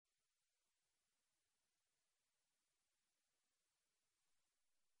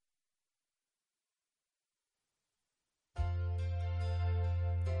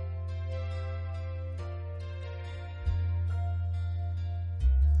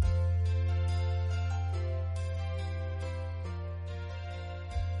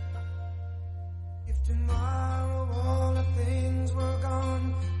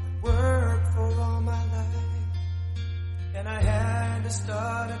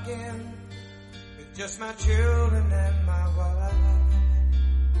again with just my children and my wife.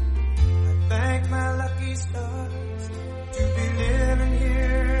 I thank my lucky stars to be living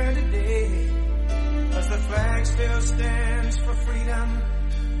here today, 'cause the flag still stands for freedom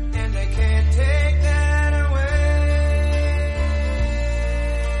and they can't take that away.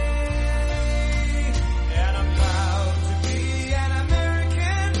 And I'm proud to be an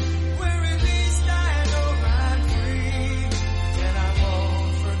American, where at least I know I'm free. And I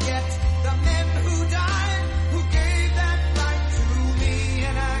won't forget the men who died, who gave that right to me.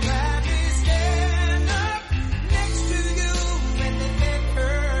 And I gladly stand up next to you and defend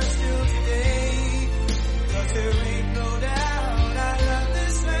her still today, 'cause there ain't no doubt I love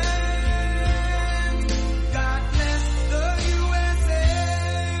this land. God bless the USA.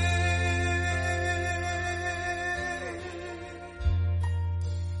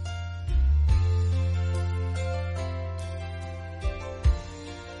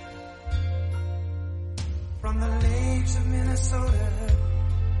 From the lakes of Minnesota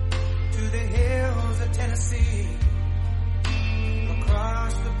to the hills of Tennessee,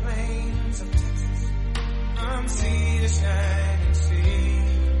 across the plains of Texas, from sea to shining sea,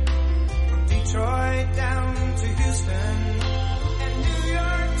 from Detroit down to Houston and New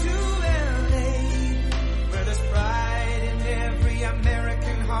York to LA, where there's pride in every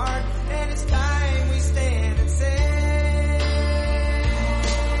American heart, and it's time we stand and say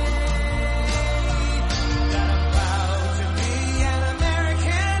that I'm proud to be an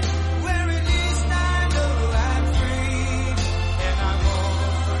American, where at least I know I'm free. And I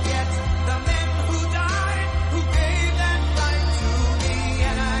won't forget the men who died, who gave that right to me.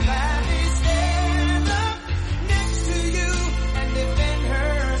 And I gladly stand up next to you and defend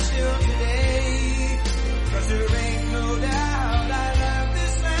her still today, 'cause there ain't no doubt I love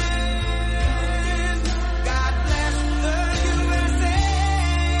this land. God bless the USA.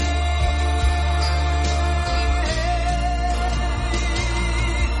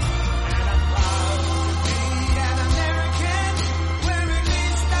 And I'm proud to be an American, where at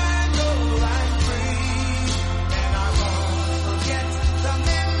least I know I'm free. And I won't forget the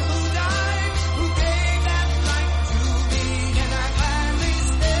men who died, who gave that right to me. And I gladly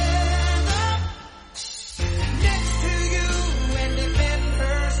stand up next to you and defend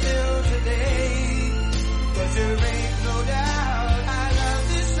her still today, 'cause there ain't no doubt I love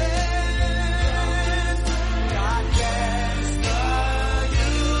this land. God bless the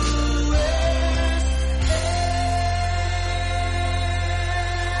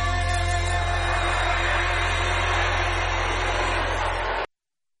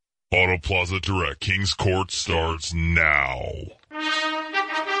Auto Plaza Direct Kings Court starts now.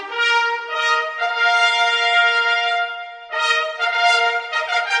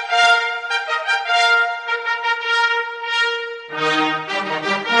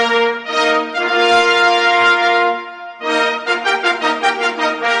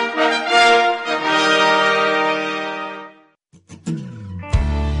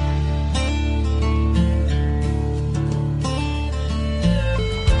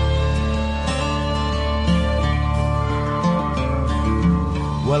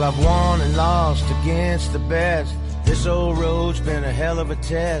 Well, I've won and lost against the best. This old road's been a hell of a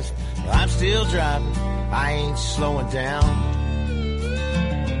test. I'm still driving, I ain't slowing down.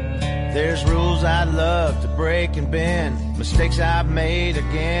 There's rules I'd love to break and bend, mistakes I've made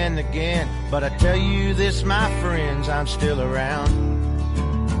again and again. But I tell you this, my friends, I'm still around.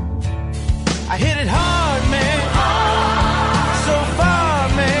 I hit it hard, man, so far,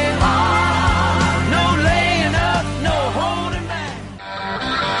 man. No laying up, no holding back.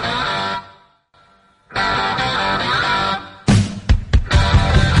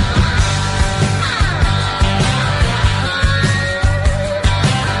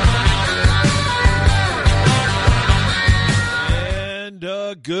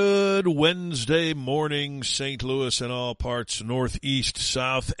 Good Wednesday morning, St. Louis and all parts northeast,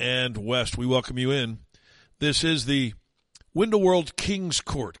 south, and west. We welcome you in. This is the Window World Kings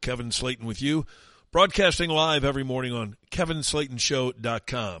Court. Kevin Slaten with you, broadcasting live every morning on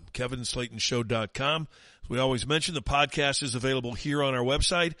KevinSlatenShow.com. KevinSlatenShow.com. As we always mention, the podcast is available here on our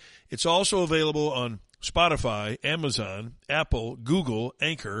website. It's also available on Spotify, Amazon, Apple, Google,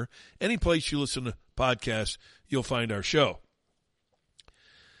 Anchor. Any place you listen to podcasts, you'll find our show.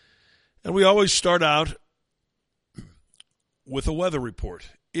 And we always start out with a weather report.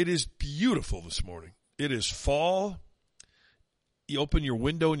 It is beautiful this morning. It is fall. You open your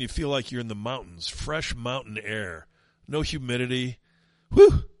window and you feel like you're in the mountains. Fresh mountain air. No humidity.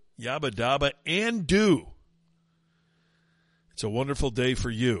 Whew! Yabba dabba and dew. It's a wonderful day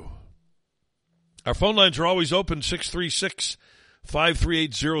for you. Our phone lines are always open, 636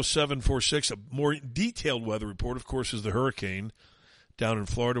 538-0746. A more detailed weather report, of course, is the hurricane down in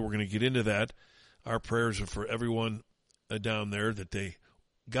Florida. We're going to get into that. Our prayers are for everyone down there that they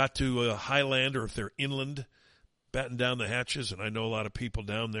got to highland, or if they're inland, batten down the hatches. And I know a lot of people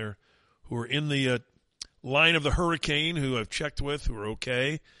down there who are in the line of the hurricane who I've checked with who are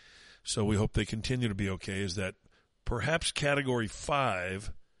okay. So we hope they continue to be okay. Is that perhaps Category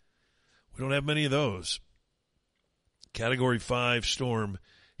 5? We don't have many of those. Category 5 storm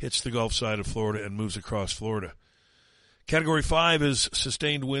hits the Gulf side of Florida and moves across Florida. Category 5 is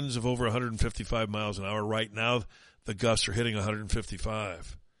sustained winds of over 155 miles an hour. Right now, the gusts are hitting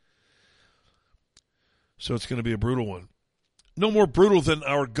 155. So it's going to be a brutal one. No more brutal than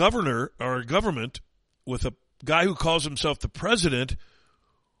our government, with a guy who calls himself the president,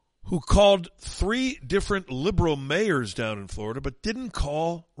 who called 3 different liberal mayors down in Florida, but didn't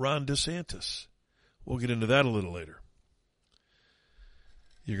call Ron DeSantis. We'll get into that a little later.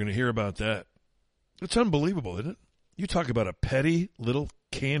 You're going to hear about that. It's unbelievable, isn't it? You talk about a petty little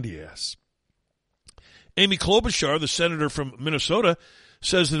candy ass. Amy Klobuchar, the senator from Minnesota,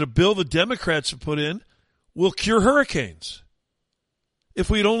 says that a bill the Democrats have put in will cure hurricanes. If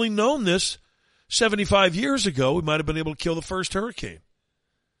we had only known this 75 years ago, we might have been able to kill the first hurricane.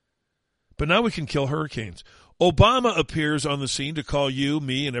 But now we can kill hurricanes. Obama appears on the scene to call you,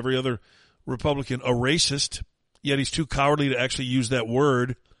 me, and every other Republican a racist, yet he's too cowardly to actually use that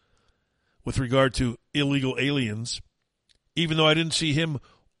word with regard to illegal aliens, even though I didn't see him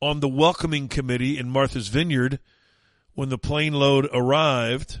on the welcoming committee in Martha's Vineyard when the plane load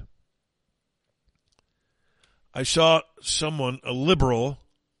arrived. I saw someone, a liberal,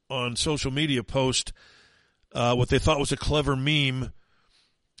 on social media post what they thought was a clever meme,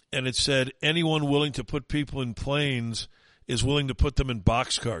 and it said, anyone willing to put people in planes is willing to put them in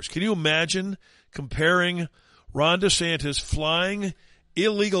boxcars. Can you imagine comparing Ron DeSantis flying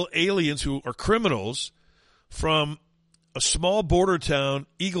illegal aliens who are criminals from a small border town,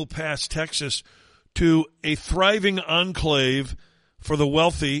 Eagle Pass, Texas, to a thriving enclave for the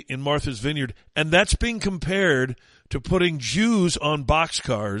wealthy in Martha's Vineyard, and that's being compared to putting Jews on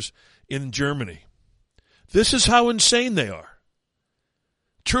boxcars in Germany. This is how insane they are.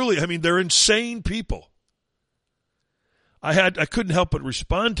 Truly, I mean, they're insane people. I couldn't help but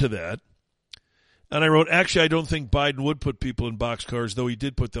respond to that, and I wrote, actually, I don't think Biden would put people in boxcars, though he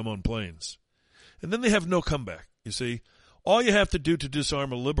did put them on planes. And then they have no comeback, you see. All you have to do to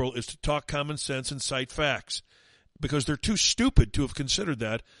disarm a liberal is to talk common sense and cite facts, because they're too stupid to have considered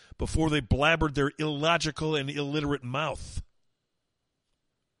that before they blabbered their illogical and illiterate mouth.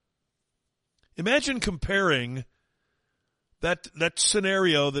 Imagine comparing that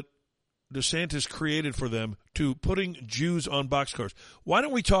scenario that DeSantis created for them to putting Jews on boxcars. Why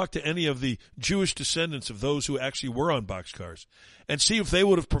don't we talk to any of the Jewish descendants of those who actually were on boxcars and see if they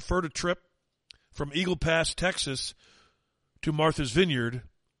would have preferred a trip from Eagle Pass, Texas to Martha's Vineyard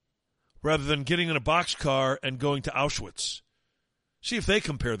rather than getting in a boxcar and going to Auschwitz. See if they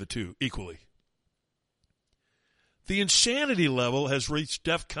compare the two equally. The insanity level has reached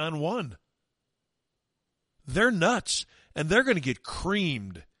DEFCON 1. They're nuts, and they're going to get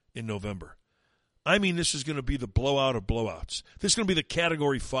creamed in November. I mean, this is going to be the blowout of blowouts. This is going to be the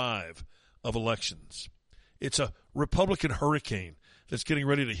Category 5 of elections. It's a Republican hurricane that's getting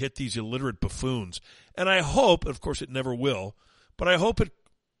ready to hit these illiterate buffoons. And I hope, of course it never will, but I hope it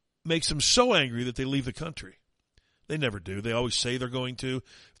makes them so angry that they leave the country. They never do. They always say they're going to.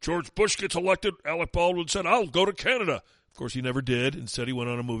 If George Bush gets elected, Alec Baldwin said, I'll go to Canada. Of course, he never did. Instead, he went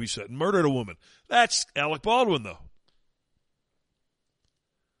on a movie set and murdered a woman. That's Alec Baldwin, though.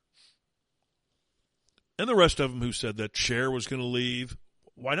 And the rest of them who said that Cher was going to leave.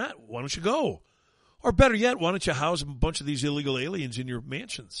 Why not? Why don't you go? Or better yet, why don't you house a bunch of these illegal aliens in your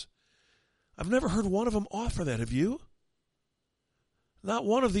mansions? I've never heard one of them offer that. Have you? Not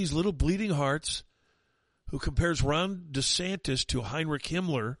one of these little bleeding hearts who compares Ron DeSantis to Heinrich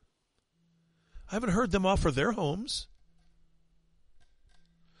Himmler. I haven't heard them offer their homes.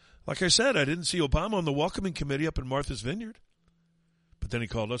 Like I said, I didn't see Obama on the welcoming committee up in Martha's Vineyard. But then he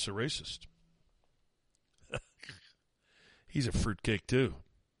called us a racist. He's a fruitcake, too.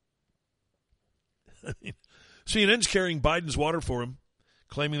 I mean, CNN's carrying Biden's water for him,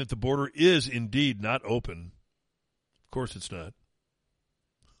 claiming that the border is indeed not open. Of course it's not.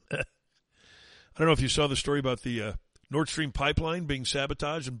 I don't know if you saw the story about the Nord Stream pipeline being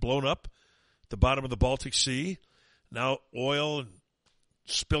sabotaged and blown up at the bottom of the Baltic Sea. Now oil and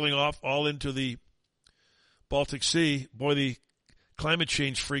spilling off all into the Baltic Sea. Boy, the climate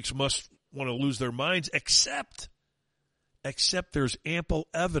change freaks must want to lose their minds, except there's ample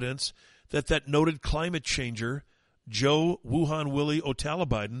evidence that noted climate changer Joe Wuhan Willie Otala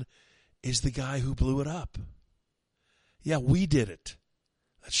Biden is the guy who blew it up. Yeah, we did it.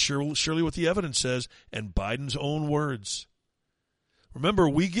 That's surely what the evidence says, and Biden's own words. Remember,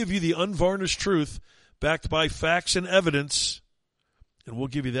 we give you the unvarnished truth backed by facts and evidence, and we'll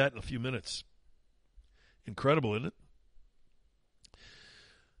give you that in a few minutes. Incredible, isn't it?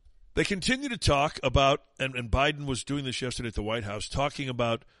 They continue to talk about, and Biden was doing this yesterday at the White House, talking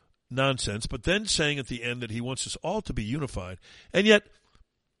about nonsense, but then saying at the end that he wants us all to be unified. And yet,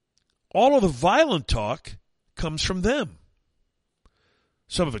 all of the violent talk comes from them.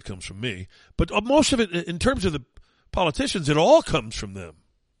 Some of it comes from me, but most of it, in terms of the politicians, it all comes from them.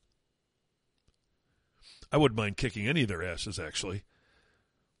 I wouldn't mind kicking any of their asses, actually.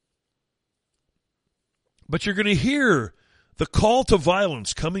 But you're going to hear the call to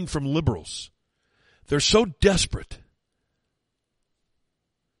violence coming from liberals. They're so desperate.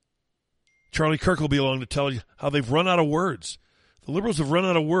 Charlie Kirk will be along to tell you how they've run out of words. The liberals have run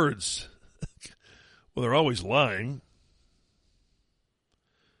out of words. Well, they're always lying.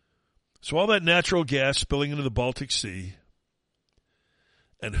 So all that natural gas spilling into the Baltic Sea.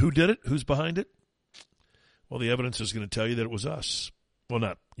 And who did it? Who's behind it? Well, the evidence is going to tell you that it was us. Well,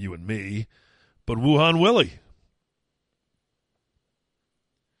 not you and me, but Wuhan Willie.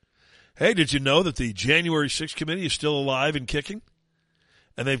 Hey, did you know that the January 6th committee is still alive and kicking?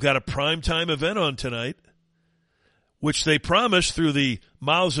 And they've got a primetime event on tonight, which they promised through the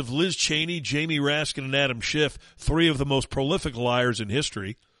mouths of Liz Cheney, Jamie Raskin, and Adam Schiff, three of the most prolific liars in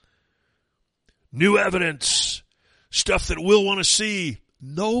history. New evidence, stuff that we'll want to see.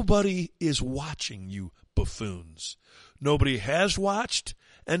 Nobody is watching, you buffoons. Nobody has watched,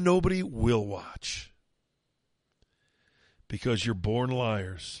 and nobody will watch. Because you're born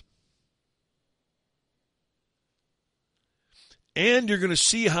liars. And you're going to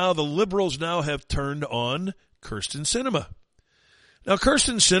see how the liberals now have turned on Kyrsten Sinema. Now,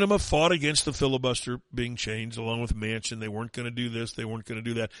 Kyrsten Sinema fought against the filibuster being changed along with Manchin. They weren't going to do this. They weren't going to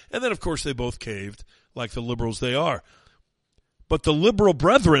do that. And then, of course, they both caved like the liberals they are. But the liberal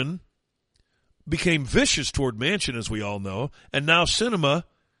brethren became vicious toward Manchin, as we all know. And now Sinema,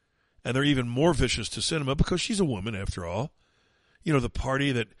 and they're even more vicious to Sinema because she's a woman, after all. You know, the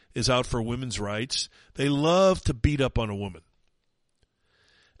party that is out for women's rights, they love to beat up on a woman.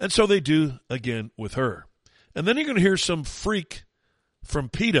 And so they do again with her. And then you're going to hear some freak from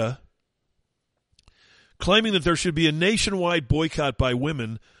PETA claiming that there should be a nationwide boycott by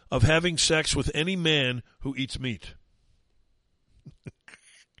women of having sex with any man who eats meat.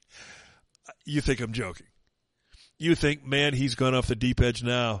 You think I'm joking. You think, man, he's gone off the deep edge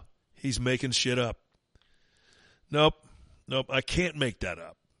now. He's making shit up. Nope, I can't make that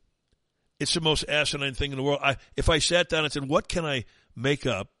up. It's the most asinine thing in the world. If I sat down and said, what can I make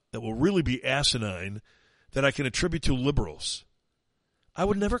up that will really be asinine that I can attribute to liberals, I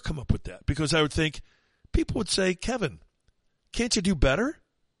would never come up with that because I would think people would say, Kevin, can't you do better?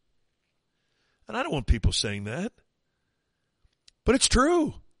 And I don't want people saying that. But it's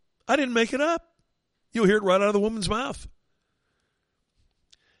true. I didn't make it up. You'll hear it right out of the woman's mouth.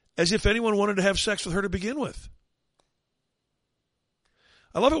 As if anyone wanted to have sex with her to begin with.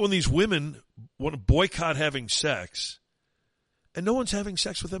 I love it when these women want to boycott having sex, and no one's having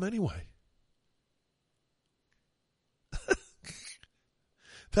sex with them anyway.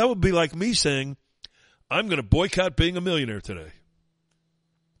 That would be like me saying, I'm going to boycott being a millionaire today.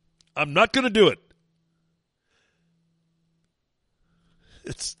 I'm not going to do it.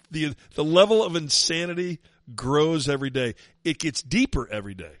 It's the level of insanity grows every day. It gets deeper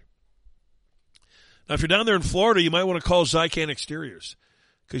every day. Now, if you're down there in Florida, you might want to call Zycan Exteriors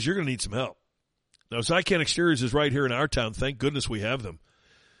because you're going to need some help. Now, Zycan Exteriors is right here in our town. Thank goodness we have them.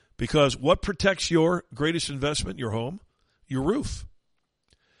 Because what protects your greatest investment, your home? Your roof.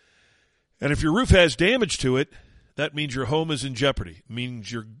 And if your roof has damage to it, that means your home is in jeopardy. It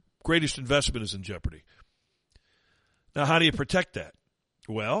means your greatest investment is in jeopardy. Now, how do you protect that?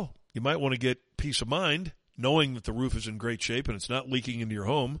 Well, you might want to get peace of mind knowing that the roof is in great shape and it's not leaking into your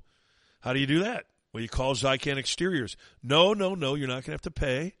home. How do you do that? Well, you call Zycan Exteriors. No, you're not going to have to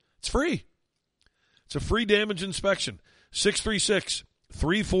pay. It's free. It's a free damage inspection.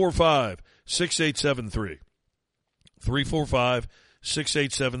 636-345-6873.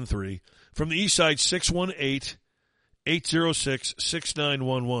 345-6873. From the east side,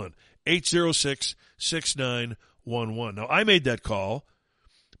 618-806-6911. 806-6911. Now, I made that call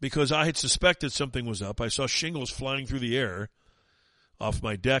because I had suspected something was up. I saw shingles flying through the air off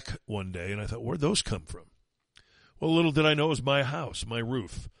my deck one day, and I thought, where'd those come from? Well, little did I know it was my house, my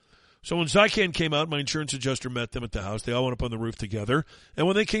roof. So when Zycan came out, my insurance adjuster met them at the house. They all went up on the roof together, and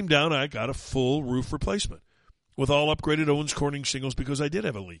when they came down, I got a full roof replacement. with all upgraded Owens Corning shingles because I did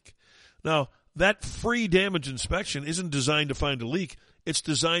have a leak. Now, that free damage inspection isn't designed to find a leak. It's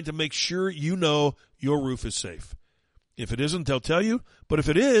designed to make sure you know your roof is safe. If it isn't, they'll tell you. But if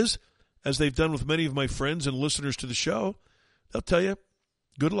it is, as they've done with many of my friends and listeners to the show, they'll tell you,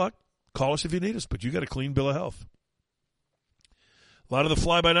 good luck. Call us if you need us, but you got a clean bill of health. A lot of the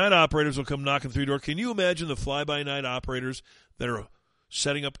fly-by-night operators will come knocking through your door. Can you imagine the fly-by-night operators that are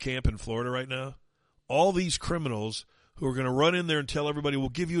setting up camp in Florida right now? All these criminals who are going to run in there and tell everybody, we'll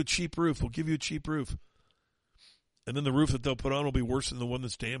give you a cheap roof, we'll give you a cheap roof. And then the roof that they'll put on will be worse than the one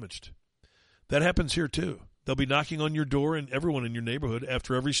that's damaged. That happens here too. They'll be knocking on your door and everyone in your neighborhood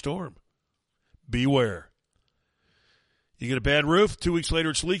after every storm. Beware. You get a bad roof, 2 weeks later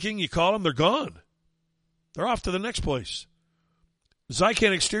it's leaking, you call them, they're gone. They're off to the next place.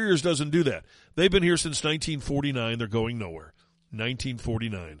 Zycan Exteriors doesn't do that. They've been here since 1949. They're going nowhere.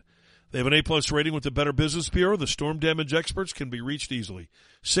 1949. They have an A-plus rating with the Better Business Bureau. The storm damage experts can be reached easily.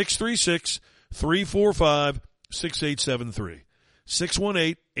 636-345-6873.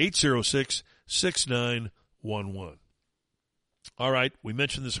 618-806-6911. All right, we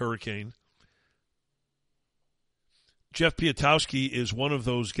mentioned this hurricane. Jeff Piatowski is one of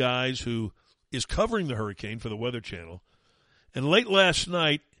those guys who is covering the hurricane for the Weather Channel. And late last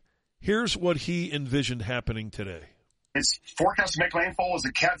night, here's what he envisioned happening today. It's forecast to make landfall as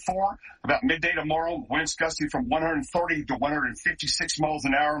a Cat 4 about midday tomorrow. Winds gusting from 130 to 156 miles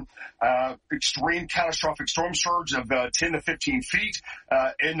an hour. Extreme catastrophic storm surge of 10 to 15 feet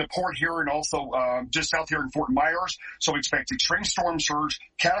in the port here and also just south here in Fort Myers. So we expect extreme storm surge,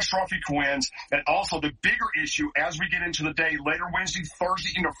 catastrophic winds, and also the bigger issue as we get into the day, later Wednesday,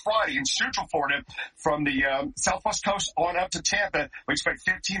 Thursday, into Friday in Central Florida from the southwest coast on up to Tampa. We expect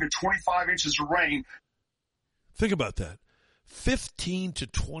 15 to 25 inches of rain. Think about that. 15 to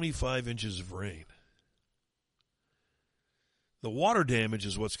 25 inches of rain. The water damage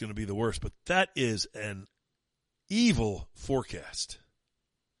is what's going to be the worst, but that is an evil forecast.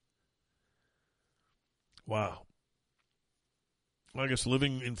 Wow. Well, I guess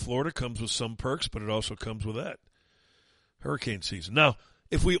living in Florida comes with some perks, but it also comes with that. Hurricane season. Now,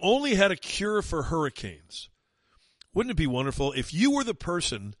 if we only had a cure for hurricanes, wouldn't it be wonderful if you were the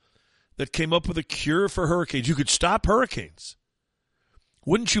person that came up with a cure for hurricanes? You could stop hurricanes.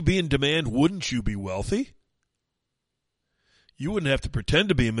 Wouldn't you be in demand? Wouldn't you be wealthy? You wouldn't have to pretend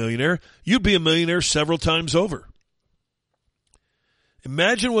to be a millionaire. You'd be a millionaire several times over.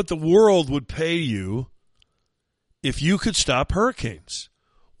 Imagine what the world would pay you if you could stop hurricanes.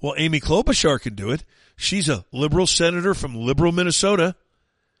 Well, Amy Klobuchar can do it. She's a liberal senator from liberal Minnesota,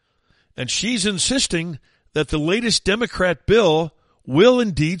 and she's insisting that the latest Democrat bill will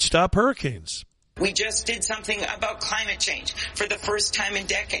indeed stop hurricanes. We just did something about climate change for the first time in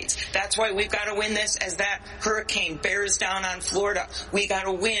decades. That's why we've got to win this as that hurricane bears down on Florida. We got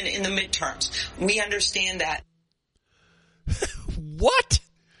to win in the midterms. We understand that. What?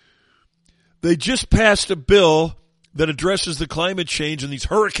 They just passed a bill that addresses the climate change and these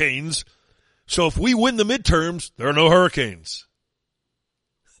hurricanes. So if we win the midterms, there are no hurricanes.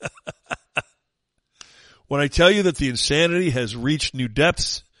 When I tell you that the insanity has reached new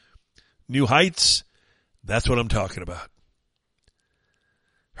depths, new heights, that's what I'm talking about.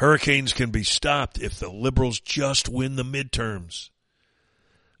 Hurricanes can be stopped if the liberals just win the midterms.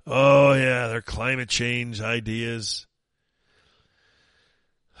 Oh, yeah, their climate change ideas.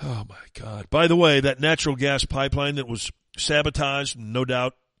 Oh, my God. By the way, that natural gas pipeline that was sabotaged, no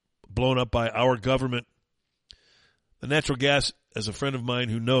doubt blown up by our government, the natural gas, as a friend of mine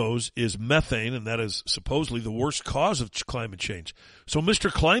who knows, is methane, and that is supposedly the worst cause of climate change. So Mr.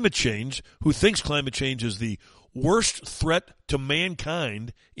 Climate Change, who thinks climate change is the worst threat to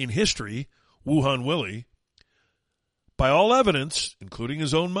mankind in history, Wuhan Willie, by all evidence, including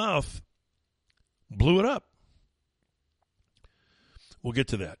his own mouth, blew it up. We'll get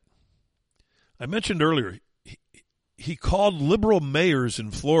to that. I mentioned earlier, he called liberal mayors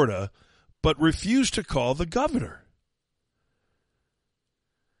in Florida, but refused to call the governor.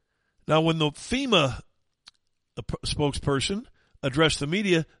 Now, when the FEMA spokesperson addressed the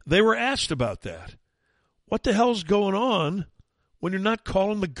media, they were asked about that. What the hell's going on when you're not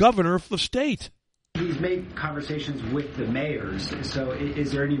calling the governor of the state? He's made conversations with the mayors, so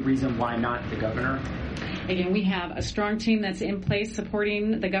is there any reason why not the governor? Again, we have a strong team that's in place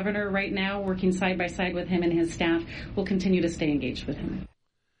supporting the governor right now, working side by side with him and his staff. We'll continue to stay engaged with him.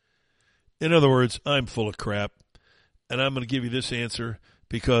 In other words, I'm full of crap, and I'm going to give you this answer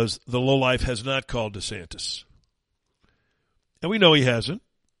because the lowlife has not called DeSantis. And we know he hasn't.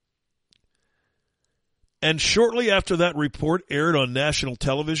 And shortly after that report aired on national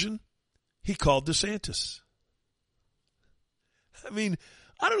television, he called DeSantis. mean,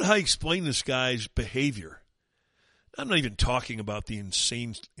 I don't know how you explain this guy's behavior. I'm not even talking about the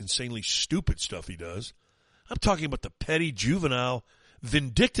insanely stupid stuff he does. I'm talking about the petty, juvenile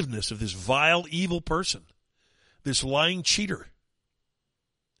vindictiveness of this vile, evil person, this lying cheater,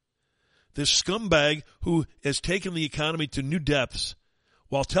 this scumbag who has taken the economy to new depths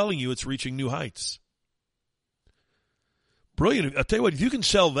while telling you it's reaching new heights. Brilliant. I'll tell you what, if you can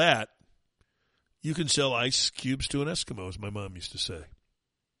sell that, you can sell ice cubes to an Eskimo, as my mom used to say.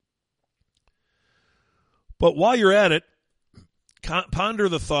 But while you're at it, ponder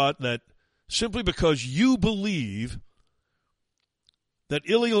the thought that simply because you believe that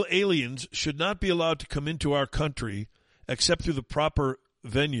illegal aliens should not be allowed to come into our country except through the proper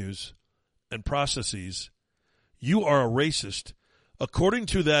venues and processes, you are a racist, according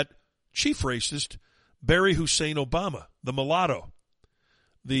to that chief racist, Barry Hussein Obama, the mulatto,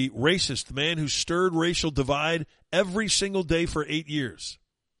 the racist, the man who stirred racial divide every single day for 8 years.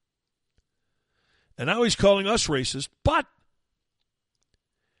 And now he's calling us racist, but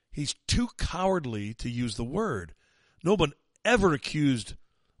he's too cowardly to use the word. No one ever accused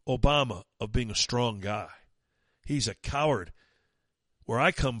Obama of being a strong guy. He's a coward. Where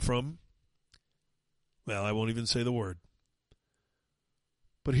I come from, well, I won't even say the word.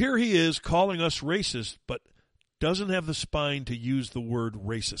 But here he is calling us racist, but doesn't have the spine to use the word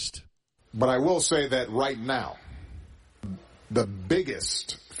racist. But I will say that right now, the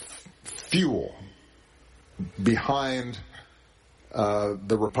biggest fuel behind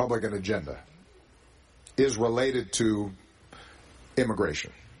the Republican agenda is related to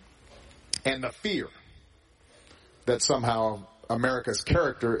immigration and the fear that somehow America's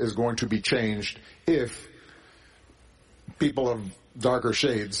character is going to be changed if people of darker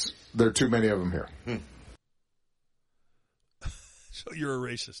shades, there are too many of them here. So you're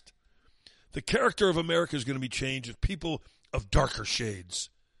a racist. The character of America is going to be changed if people of darker shades,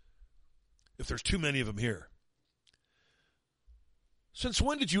 if there's too many of them here. Since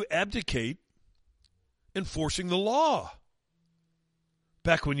when did you abdicate enforcing the law?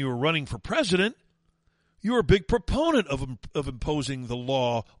 Back when you were running for president, you were a big proponent of imposing the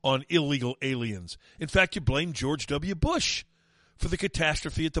law on illegal aliens. In fact, you blamed George W. Bush for the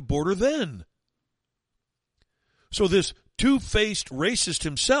catastrophe at the border then. So this two-faced racist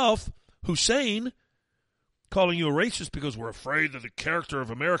himself, Hussein, calling you a racist because we're afraid that the character of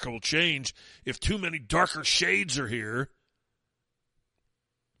America will change if too many darker shades are here.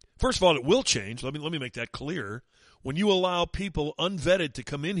 First of all, it will change. Let me make that clear. When you allow people unvetted to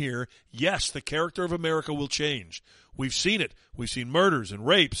come in here, yes, the character of America will change. We've seen it. We've seen murders and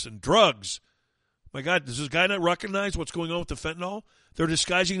rapes and drugs. My God, does this guy not recognize what's going on with the fentanyl? They're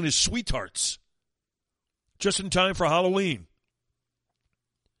disguising it as sweethearts just in time for Halloween.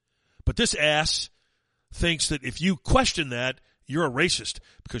 But this ass thinks that if you question that, you're a racist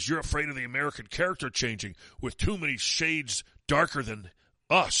because you're afraid of the American character changing with too many shades darker than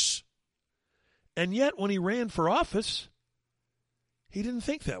us. And yet, when he ran for office, he didn't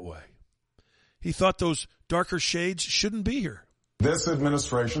think that way. He thought those darker shades shouldn't be here. This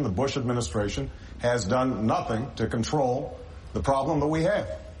administration, the Bush administration, has done nothing to control the problem that we have.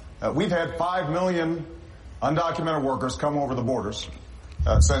 We've had 5 million undocumented workers come over the borders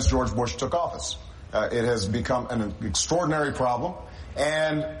since George Bush took office. It has become an extraordinary problem,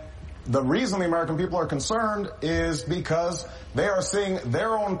 and the reason the American people are concerned is because they are seeing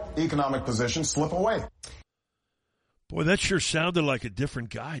their own economic position slip away. Boy, that sure sounded like a different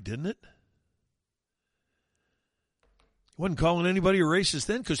guy, didn't it? He wasn't calling anybody a racist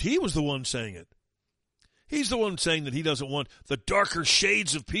then because he was the one saying it. He's the one saying that he doesn't want the darker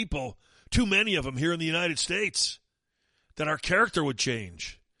shades of people, too many of them here in the United States, that our character would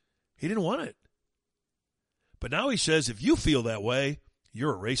change. He didn't want it. But now he says if you feel that way,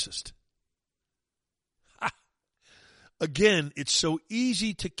 you're a racist. Ha! Again, it's so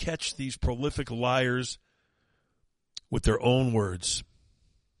easy to catch these prolific liars with their own words.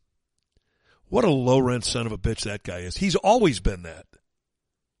 What a low-rent son of a bitch that guy is. He's always been that.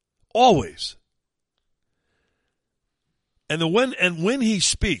 Always. And when he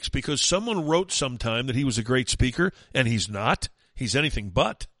speaks, because someone wrote sometime that he was a great speaker, and he's not. He's anything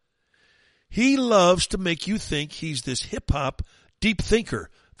but. He loves to make you think he's this hip-hop deep thinker.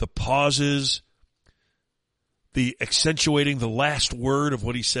 The pauses, the accentuating the last word of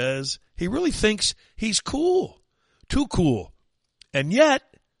what he says. He really thinks he's cool. Too cool. And yet,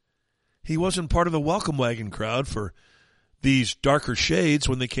 he wasn't part of the welcome wagon crowd for these darker shades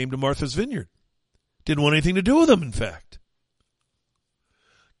when they came to Martha's Vineyard. Didn't want anything to do with them, in fact.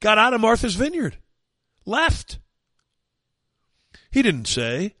 Got out of Martha's Vineyard. Left. He didn't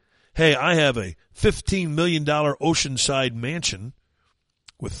say, hey, I have a $15 million oceanside mansion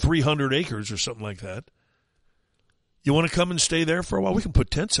with 300 acres or something like that. You want to come and stay there for a while? We can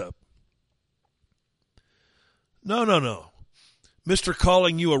put tents up. No. Mr.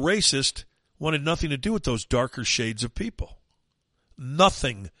 calling you a racist wanted nothing to do with those darker shades of people.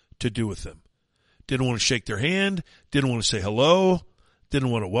 Nothing to do with them. Didn't want to shake their hand, didn't want to say hello,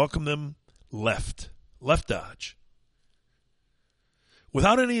 didn't want to welcome them, left Dodge.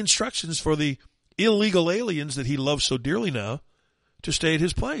 Without any instructions for the illegal aliens that he loves so dearly now to stay at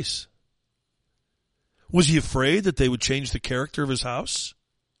his place. Was he afraid that they would change the character of his house?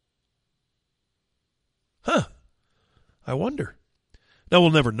 I wonder. Now,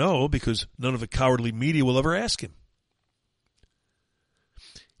 we'll never know because none of the cowardly media will ever ask him.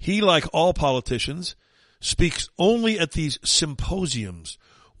 He, like all politicians, speaks only at these symposiums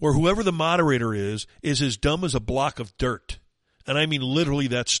where whoever the moderator is as dumb as a block of dirt. And I mean literally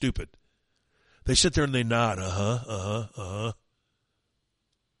that stupid. They sit there and they nod,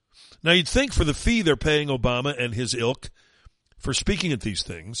 Now, you'd think for the fee they're paying Obama and his ilk for speaking at these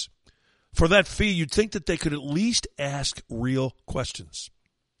things, for that fee, you'd think that they could at least ask real questions.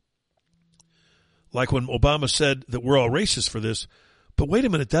 Like when Obama said that we're all racist for this, but wait a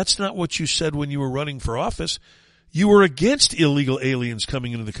minute, that's not what you said when you were running for office. You were against illegal aliens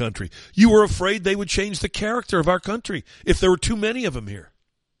coming into the country. You were afraid they would change the character of our country if there were too many of them here.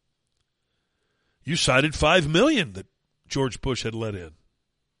 You cited 5 million that George Bush had let in.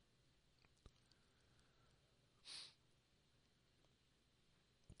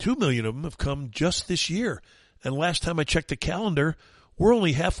 $2 million of them have come just this year. And last time I checked the calendar, we're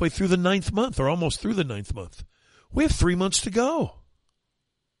only halfway through the 9th month, or almost through the 9th month. We have 3 months to go.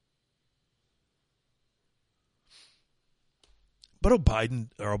 But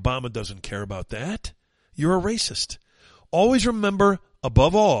Obama doesn't care about that. You're a racist. Always remember,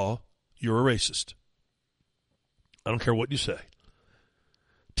 above all, you're a racist. I don't care what you say.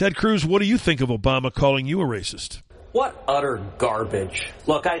 Ted Cruz, what do you think of Obama calling you a racist? What utter garbage.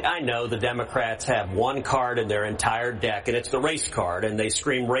 Look, I know the Democrats have one card in their entire deck, and it's the race card, and they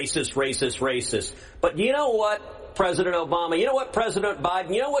scream racist, racist, racist. But you know what, President Obama? You know what, President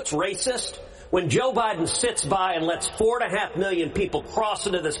Biden? You know what's racist? When Joe Biden sits by and lets 4.5 million people cross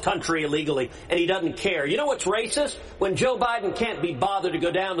into this country illegally and he doesn't care. You know what's racist? When Joe Biden can't be bothered to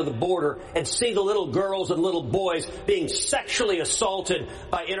go down to the border and see the little girls and little boys being sexually assaulted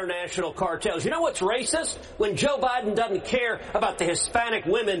by international cartels. You know what's racist? When Joe Biden doesn't care about the Hispanic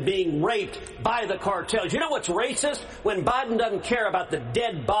women being raped by the cartels. You know what's racist? When Biden doesn't care about the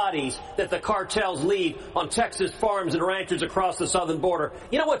dead bodies that the cartels leave on Texas farms and ranches across the southern border.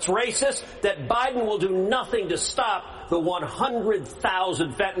 You know what's racist? That Biden will do nothing to stop the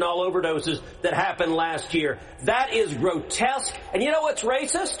 100,000 fentanyl overdoses that happened last year. That is grotesque. And you know what's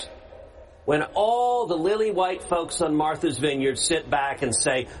racist? When all the lily white folks on Martha's Vineyard sit back and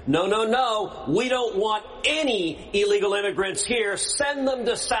say, no, we don't want any illegal immigrants here. Send them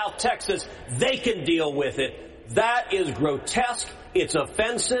to South Texas. They can deal with it. That is grotesque. It's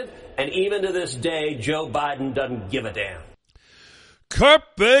offensive. And even to this day, Joe Biden doesn't give a damn.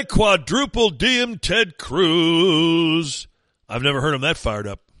 Carpe quadruple diem Ted Cruz. I've never heard him that fired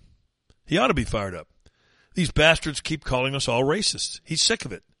up. He ought to be fired up. These bastards keep calling us all racists. He's sick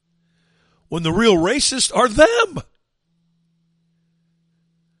of it. When the real racists are them.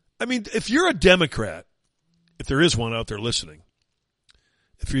 I mean, if you're a Democrat, if there is one out there listening,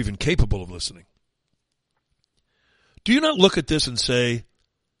 if you're even capable of listening, do you not look at this and say,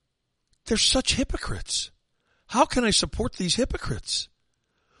 they're such hypocrites? How can I support these hypocrites?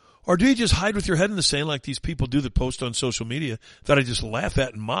 Or do you just hide with your head in the sand like these people do that post on social media that I just laugh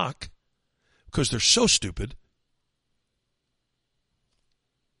at and mock because they're so stupid?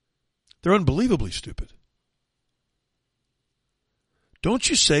 They're unbelievably stupid. Don't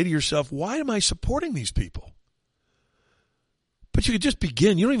you say to yourself, why am I supporting these people? But you could just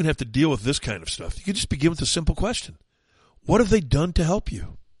begin. You don't even have to deal with this kind of stuff. You could just begin with a simple question. What have they done to help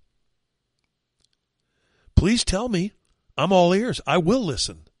you? Please tell me. I'm all ears. I will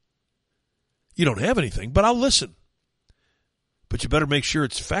listen. You don't have anything, but I'll listen. But you better make sure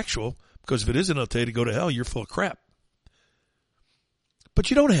it's factual, because if it isn't, I'll tell you to go to hell. You're full of crap. But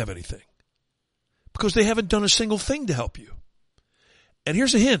you don't have anything, because they haven't done a single thing to help you. And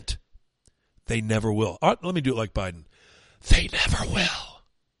here's a hint. They never will. All right, let me do it like Biden. They never will.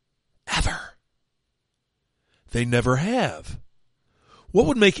 Ever. They never have. What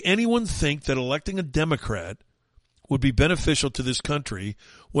would make anyone think that electing a Democrat would be beneficial to this country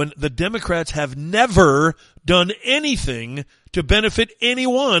when the Democrats have never done anything to benefit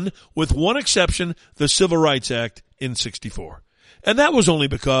anyone, with one exception, the Civil Rights Act in '64? And that was only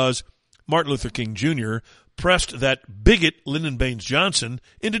because Martin Luther King Jr. pressed that bigot, Lyndon Baines Johnson,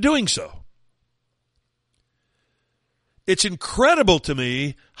 into doing so. It's incredible to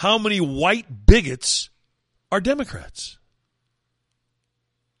me how many white bigots are Democrats.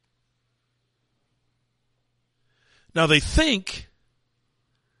 Now, they think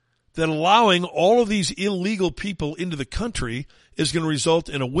that allowing all of these illegal people into the country is going to result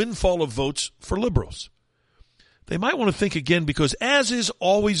in a windfall of votes for liberals. They might want to think again because, as is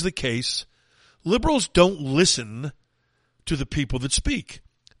always the case, liberals don't listen to the people that speak.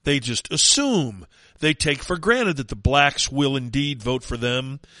 They just assume. They take for granted that the blacks will indeed vote for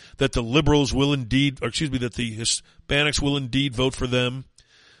them, that the liberals will indeed, that the Hispanics will indeed vote for them,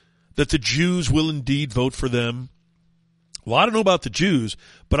 that the Jews will indeed vote for them. Well, I don't know about the Jews,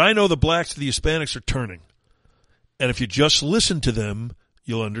 but I know the blacks and the Hispanics are turning. And if you just listen to them,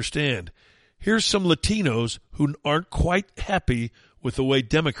 you'll understand. Here's some Latinos who aren't quite happy with the way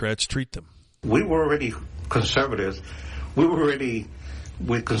Democrats treat them. We were already conservatives. We were already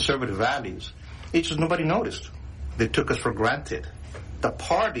with conservative values. It's just nobody noticed. They took us for granted. The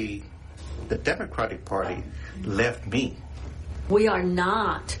party, the Democratic Party, left me. We are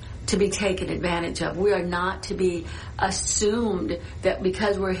not to be taken advantage of. We are not to be assumed that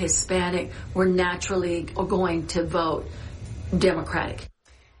because we're Hispanic, we're naturally going to vote Democratic.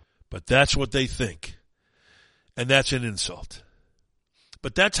 But that's what they think. And that's an insult.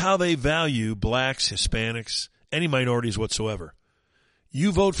 But that's how they value blacks, Hispanics, any minorities whatsoever.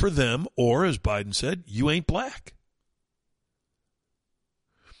 You vote for them, or, as Biden said, you ain't black.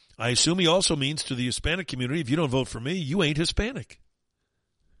 I assume he also means to the Hispanic community, if you don't vote for me, you ain't Hispanic.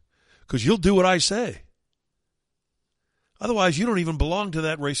 Because you'll do what I say. Otherwise, you don't even belong to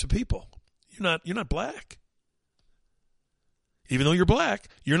that race of people. You're not black. Even though you're black,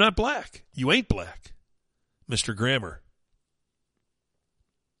 you're not black. You ain't black, Mr. Grammar.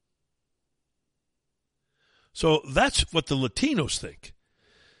 So that's what the Latinos think.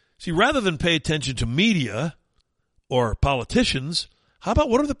 See, rather than pay attention to media or politicians, how about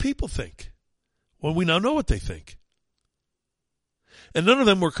what do the people think? Well, we now know what they think. And none of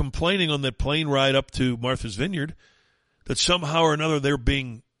them were complaining on that plane ride up to Martha's Vineyard that somehow or another they're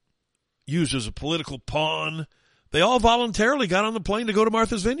being used as a political pawn. They all voluntarily got on the plane to go to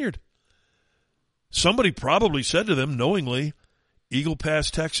Martha's Vineyard. Somebody probably said to them knowingly, Eagle Pass,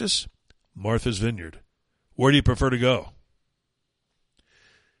 Texas, Martha's Vineyard. Where do you prefer to go?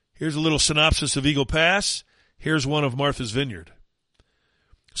 Here's a little synopsis of Eagle Pass. Here's one of Martha's Vineyard.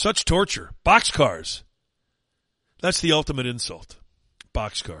 Such torture. Boxcars. That's the ultimate insult.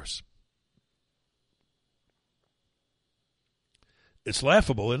 Boxcars. It's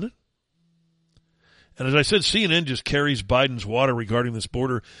laughable, isn't it? And as I said, CNN just carries Biden's water regarding this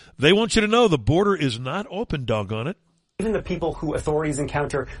border. They want you to know the border is not open, doggone it. Even the people who authorities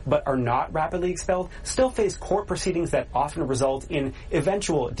encounter but are not rapidly expelled still face court proceedings that often result in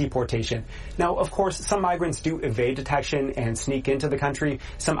eventual deportation. Now, of course, some migrants do evade detection and sneak into the country.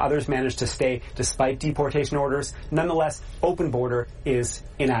 Some others manage to stay despite deportation orders. Nonetheless, open border is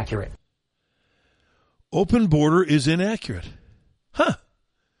inaccurate. Open border is inaccurate. Huh.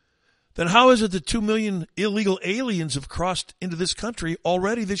 Then how is it that 2 million illegal aliens have crossed into this country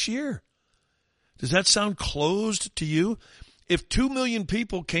already this year? Does that sound closed to you? If 2 million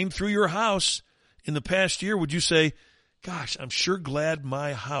people came through your house in the past year, would you say, gosh, I'm sure glad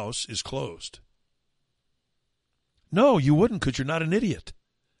my house is closed? No, you wouldn't, because you're not an idiot.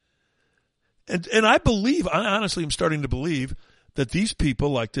 And I honestly am starting to believe that these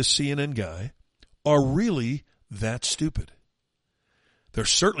people like this CNN guy are really that stupid. They're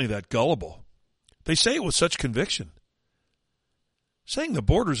certainly that gullible. They say it with such conviction. Saying the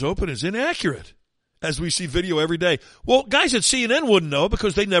border's open is inaccurate, as we see video every day. Well, guys at CNN wouldn't know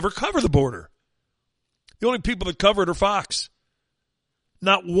because they never cover the border. The only people that cover it are Fox.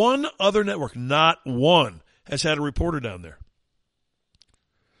 Not one other network, not one, has had a reporter down there.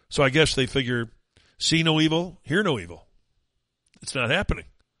 So I guess they figure, see no evil, hear no evil. It's not happening.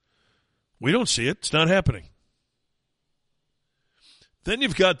 We don't see it. It's not happening. Then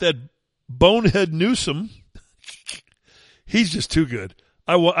you've got that bonehead Newsom. He's just too good.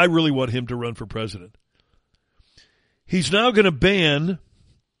 I really want him to run for president. He's now going to ban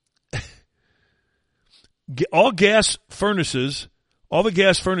all gas furnaces, all the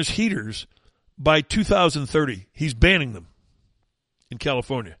gas furnace heaters by 2030. He's banning them in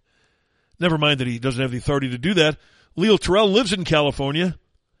California. Never mind that he doesn't have the authority to do that. Leo Terrell lives in California.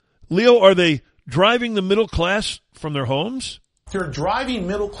 Leo, are they driving the middle class from their homes? They're driving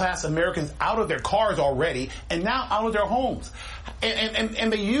middle-class Americans out of their cars already and now out of their homes.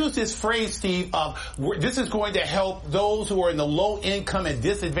 And they use this phrase, Steve, of this is going to help those who are in the low-income and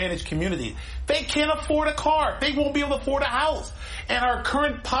disadvantaged communities. They can't afford a car. They won't be able to afford a house. And our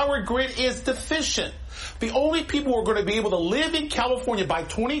current power grid is deficient. The only people who are going to be able to live in California by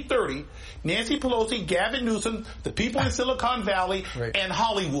 2030, Nancy Pelosi, Gavin Newsom, the people in Silicon Valley, and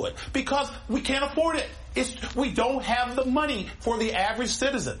Hollywood, because we can't afford it. We don't have the money for the average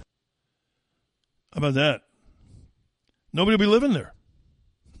citizen. How about that? Nobody will be living there.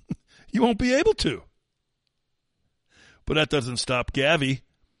 You won't be able to. But that doesn't stop Gavi,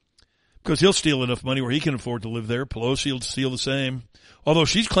 because he'll steal enough money where he can afford to live there. Pelosi will steal the same. Although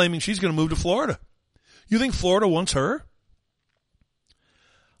she's claiming she's going to move to Florida. You think Florida wants her?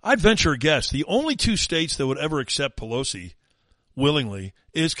 I'd venture a guess. The only two states that would ever accept Pelosi willingly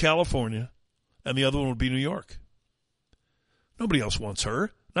is California, and the other one would be New York. Nobody else wants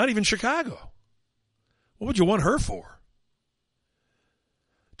her. Not even Chicago. What would you want her for?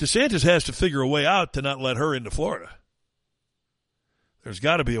 DeSantis has to figure a way out to not let her into Florida. There's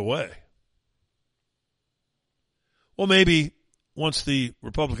got to be a way. Well, maybe once the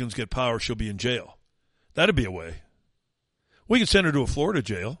Republicans get power, she'll be in jail. That'd be a way. We could send her to a Florida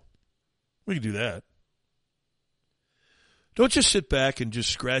jail. We could do that. Don't just sit back and just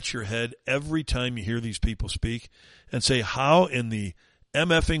scratch your head every time you hear these people speak and say, how in the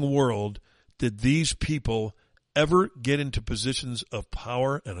MFing world did these people ever get into positions of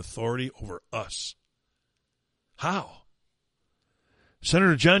power and authority over us? How?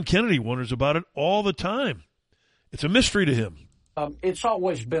 Senator John Kennedy wonders about it all the time. It's a mystery to him. It's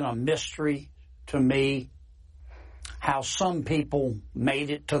always been a mystery to me how some people made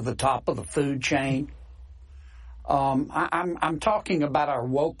it to the top of the food chain. I'm talking about our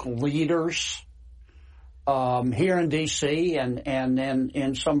woke leaders here in D.C. and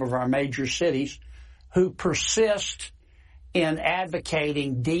in some of our major cities who persist in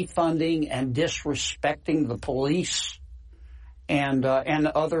advocating defunding and disrespecting the police and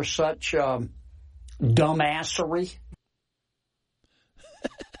other such dumbassery.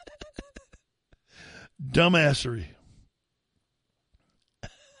 Dumbassery.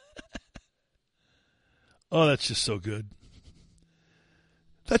 Oh, that's just so good.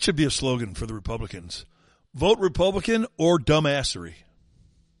 That should be a slogan for the Republicans. Vote Republican or dumbassery.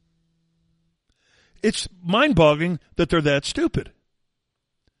 It's mind-boggling that they're that stupid.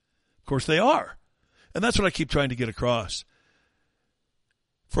 Of course they are. And that's what I keep trying to get across.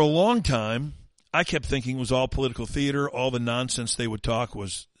 For a long time, I kept thinking it was all political theater. All the nonsense they would talk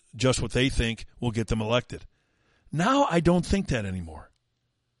was just what they think will get them elected. Now I don't think that anymore.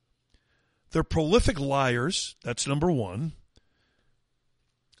 They're prolific liars. That's number one.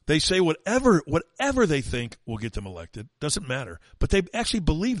 They say whatever they think will get them elected. Doesn't matter. But they actually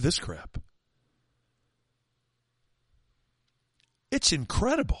believe this crap. It's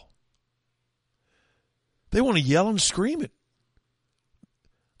incredible. They want to yell and scream it.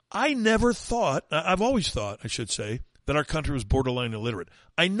 I've always thought, I should say, that our country was borderline illiterate.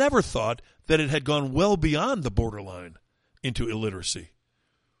 I never thought that it had gone well beyond the borderline into illiteracy.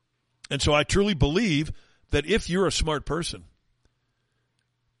 And so I truly believe that if you're a smart person,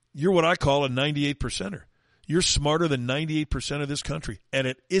 you're what I call a 98%er. You're smarter than 98% of this country, and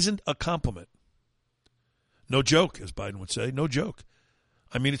it isn't a compliment. No joke, as Biden would say. No joke.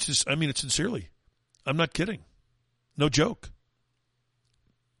 I mean it sincerely. I'm not kidding. No joke.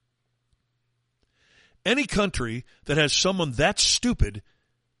 Any country that has someone that stupid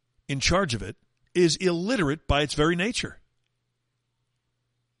in charge of it is illiterate by its very nature.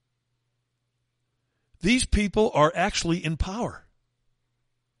 These people are actually in power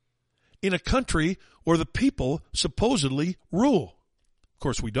in a country where the people supposedly rule. Of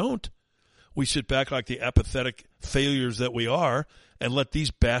course, we don't. We sit back like the apathetic failures that we are and let these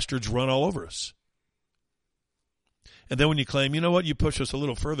bastards run all over us. And then when you claim, you know what, you push us a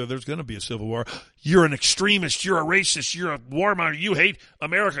little further, there's going to be a civil war. You're an extremist. You're a racist. You're a warmonger. You hate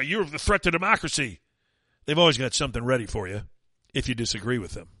America. You're the threat to democracy. They've always got something ready for you if you disagree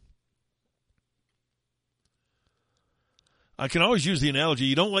with them. I can always use the analogy,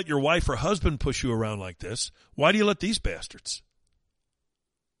 you don't let your wife or husband push you around like this. Why do you let these bastards?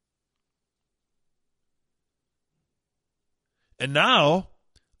 And now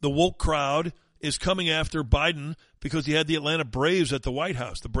the woke crowd is coming after Biden because he had the Atlanta Braves at the White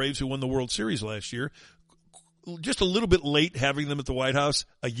House, the Braves who won the World Series last year. Just a little bit late having them at the White House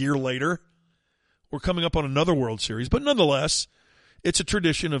a year later. We're coming up on another World Series, but nonetheless, it's a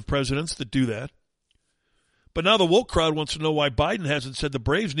tradition of presidents that do that. But now the woke crowd wants to know why Biden hasn't said the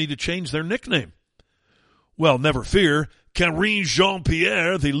Braves need to change their nickname. Well, never fear, Karine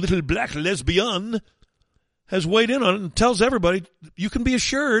Jean-Pierre, the little black lesbian, has weighed in on it and tells everybody you can be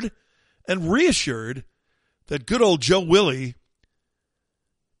assured and reassured that good old Joe Willie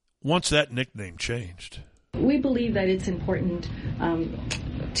wants that nickname changed. We believe that it's important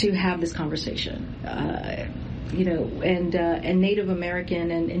to have this conversation. And Native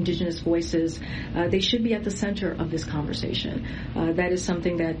American and indigenous voices, they should be at the center of this conversation. That is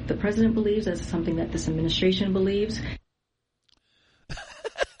something that the president believes. That's something that this administration believes.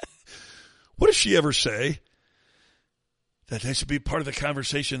 What does she ever say? That they should be part of the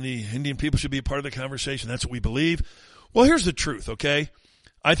conversation. The Indian people should be a part of the conversation. That's what we believe. Well, here's the truth, okay?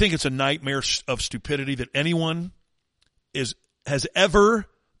 I think it's a nightmare of stupidity that anyone has ever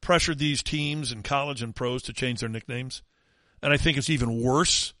pressured these teams in college and pros to change their nicknames. And I think it's even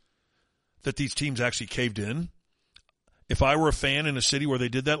worse that these teams actually caved in. If I were a fan in a city where they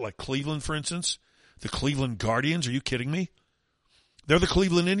did that, like Cleveland, for instance, the Cleveland Guardians, are you kidding me? They're the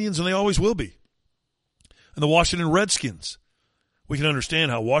Cleveland Indians, and they always will be. And the Washington Redskins. We can understand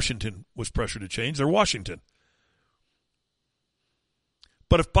how Washington was pressured to change. They're Washington.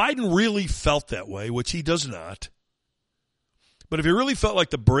 But if Biden really felt that way, which he does not, but if he really felt like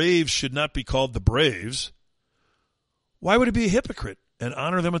the Braves should not be called the Braves, why would he be a hypocrite and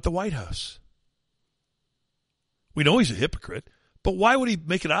honor them at the White House? We know he's a hypocrite, but why would he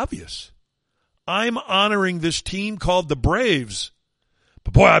make it obvious? I'm honoring this team called the Braves.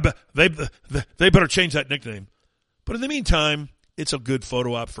 But boy, I bet they better change that nickname. But in the meantime, it's a good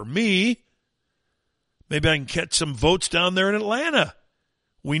photo op for me. Maybe I can catch some votes down there in Atlanta.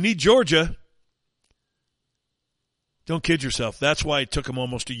 We need Georgia. Don't kid yourself. That's why it took him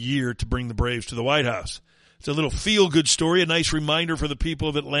almost a year to bring the Braves to the White House. It's a little feel-good story, a nice reminder for the people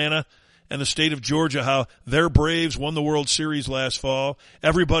of Atlanta and the state of Georgia how their Braves won the World Series last fall.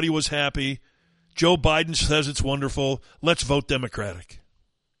 Everybody was happy. Joe Biden says it's wonderful. Let's vote Democratic.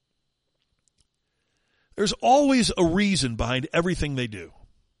 There's always a reason behind everything they do.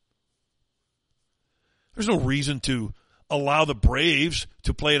 There's no reason to allow the Braves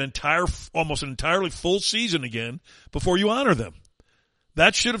to play almost an entirely full season again before you honor them.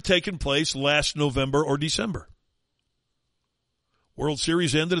 That should have taken place last November or December. World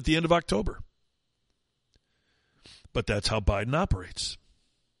Series ended at the end of October. But that's how Biden operates.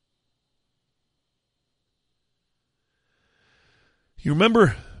 You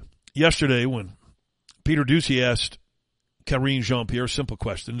remember yesterday when Peter Doocy asked Karine Jean-Pierre a simple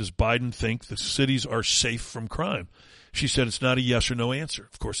question: does Biden think the cities are safe from crime? She said it's not a yes or no answer.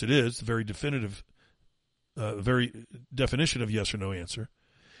 Of course it is. Very definitive, very definition of yes or no answer.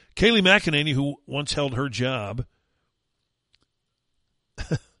 Kayleigh McEnany, who once held her job.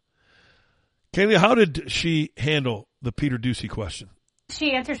 Kayleigh, how did she handle the Peter Doocy question?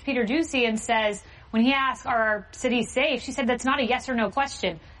 She answers Peter Doocy and says, when he asks, are our cities safe? She said, that's not a yes or no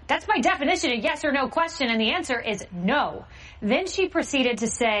question. That's by definition a yes or no question, and the answer is no. Then she proceeded to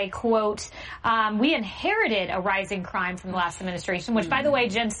say, quote, we inherited a rising crime from the last administration, which, by the way,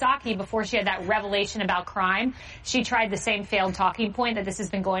 Jen Psaki, before she had that revelation about crime, she tried the same failed talking point that this has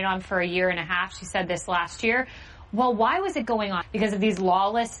been going on for a year and a half. She said this last year. Well, why was it going on? Because of these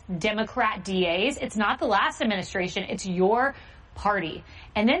lawless Democrat DAs. It's not the last administration. It's your party.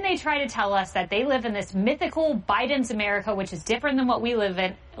 And then they try to tell us that they live in this mythical Biden's America, which is different than what we live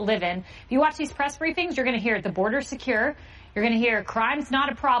in. If you watch these press briefings, you're going to hear the border's secure. You're going to hear crime's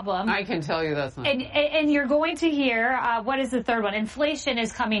not a problem. I can tell you that's not. And you're going to hear, what is the third one? Inflation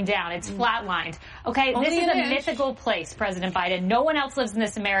is coming down. It's flatlined. Okay, Only this is a an inch. mythical place, President Biden. No one else lives in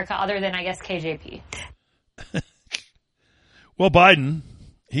this America other than, I guess, KJP. Well, Biden,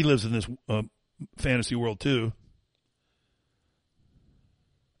 he lives in this fantasy world too.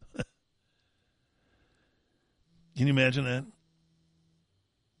 Can you imagine that?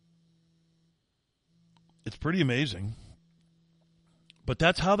 It's pretty amazing. But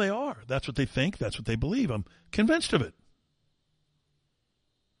that's how they are. That's what they think. That's what they believe. I'm convinced of it.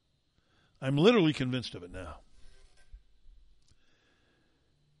 I'm literally convinced of it now.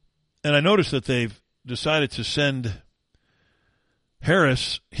 And I noticed that they've decided to send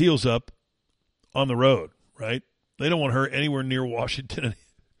Harris heels up on the road, right? They don't want her anywhere near Washington.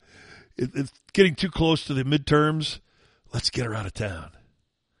 It's getting too close to the midterms. Let's get her out of town.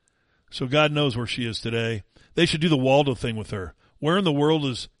 So God knows where she is today. They should do the Waldo thing with her. Where in the world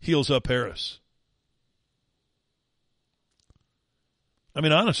is heels up Harris? I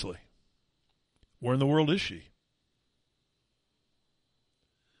mean, honestly, where in the world is she?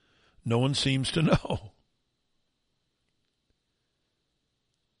 No one seems to know.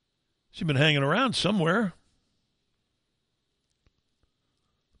 She's been hanging around somewhere,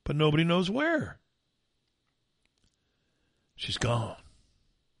 but nobody knows where. She's gone.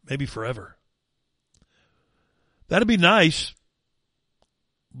 Maybe forever. That'd be nice,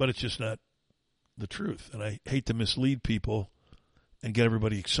 but it's just not the truth. And I hate to mislead people and get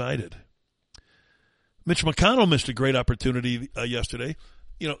everybody excited. Mitch McConnell missed a great opportunity yesterday.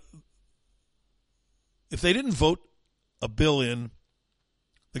 You know, if they didn't vote a bill in,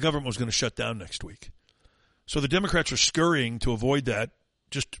 the government was going to shut down next week. So the Democrats are scurrying to avoid that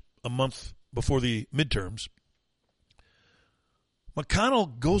just a month before the midterms.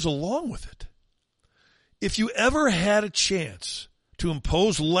 McConnell goes along with it. If you ever had a chance to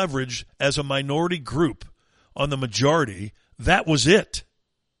impose leverage as a minority group on the majority, that was it.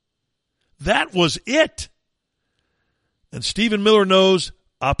 That was it. And Stephen Miller knows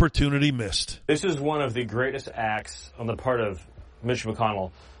opportunity missed. This is one of the greatest acts on the part of Mitch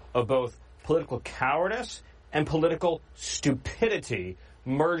McConnell of both political cowardice and political stupidity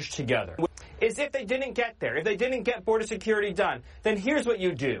merged together. Is if they didn't get there, if they didn't get border security done, then here's what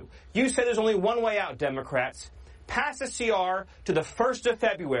you do. You say there's only one way out, Democrats. Pass a CR to the 1st of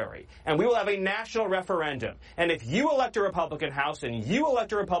February, and we will have a national referendum. And if you elect a Republican House and you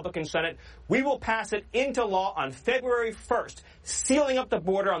elect a Republican Senate, we will pass it into law on February 1st, sealing up the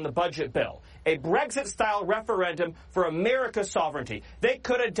border on the budget bill. A Brexit-style referendum for America's sovereignty. They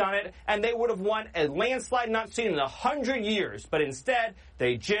could have done it, and they would have won a landslide not seen in 100 years. But instead,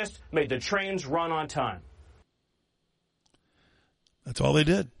 they just made the trains run on time. That's all they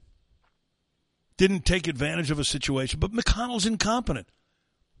did. Didn't take advantage of a situation. But McConnell's incompetent.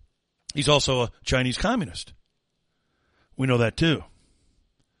 He's also a Chinese communist. We know that too.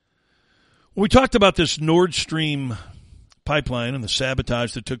 We talked about this Nord Stream pipeline and the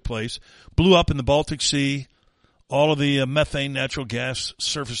sabotage that took place. Blew up in the Baltic Sea. All of the methane, natural gas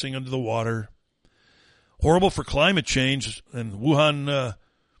surfacing under the water. Horrible for climate change. And Wuhan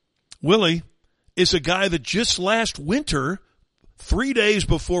Willie is a guy that just last winter, 3 days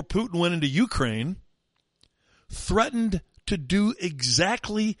before Putin went into Ukraine, threatened to do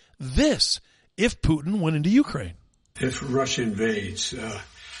exactly this if Putin went into Ukraine. If Russia invades,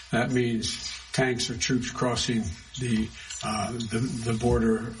 that means tanks or troops crossing the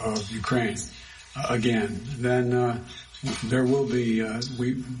border of Ukraine again. Then there will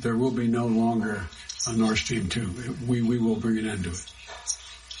be no longer a Nord Stream 2. We will bring an end to it.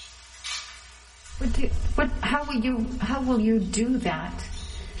 How will you do that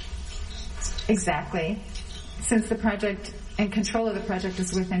exactly, since the project and control of the project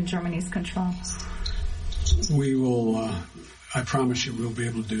is within Germany's control? We will, I promise you, we'll be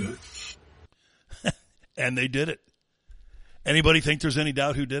able to do it. And they did it. Anybody think there's any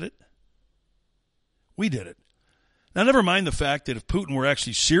doubt who did it? We did it. Now, never mind the fact that if Putin were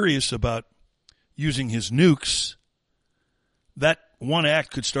actually serious about using his nukes, that one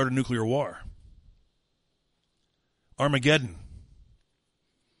act could start a nuclear war. Armageddon.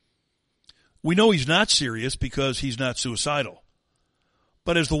 We know he's not serious because he's not suicidal.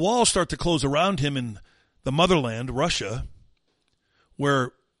 But as the walls start to close around him in the motherland, Russia,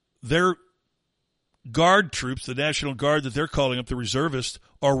 where their guard troops, the National Guard that they're calling up, the reservists,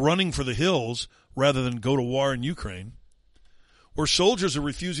 are running for the hills rather than go to war in Ukraine, where soldiers are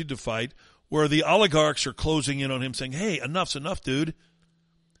refusing to fight, where the oligarchs are closing in on him saying, hey, enough's enough, dude.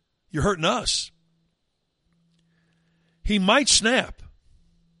 You're hurting us. He might snap.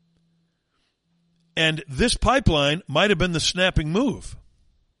 And this pipeline might have been the snapping move.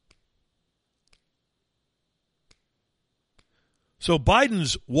 So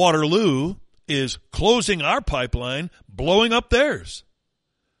Biden's Waterloo is closing our pipeline, blowing up theirs.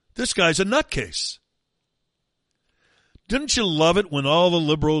 This guy's a nutcase. Didn't you love it when all the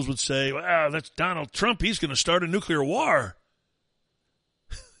liberals would say, wow, that's Donald Trump, he's going to start a nuclear war?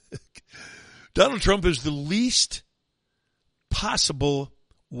 Donald Trump is the least possible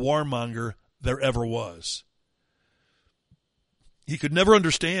warmonger there ever was. He could never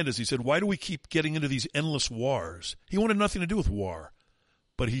understand, as he said, why do we keep getting into these endless wars? He wanted nothing to do with war.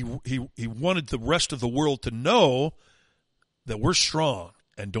 But he wanted the rest of the world to know that we're strong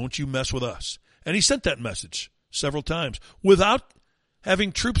and don't you mess with us. And he sent that message several times without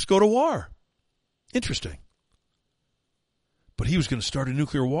having troops go to war. Interesting. But he was going to start a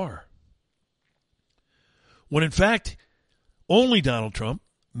nuclear war. When in fact, only Donald Trump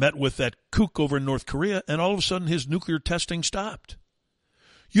met with that kook over in North Korea, and all of a sudden his nuclear testing stopped.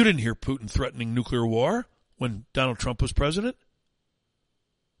 You didn't hear Putin threatening nuclear war when Donald Trump was president.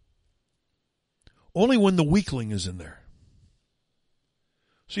 Only when the weakling is in there.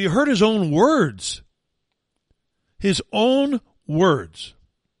 So you heard his own words. His own words.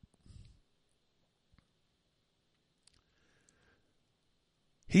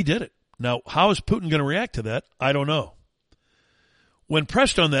 He did it. Now, how is Putin going to react to that? I don't know. When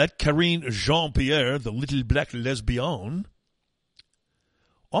pressed on that, Karine Jean-Pierre, the little black lesbian,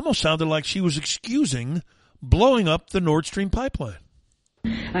 almost sounded like she was excusing blowing up the Nord Stream pipeline.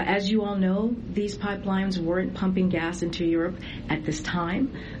 As you all know, these pipelines weren't pumping gas into Europe at this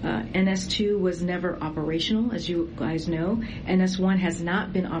time. NS2 was never operational, as you guys know. NS1 has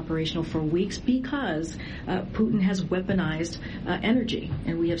not been operational for weeks because Putin has weaponized energy,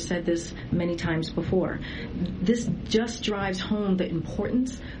 and we have said this many times before. This just drives home the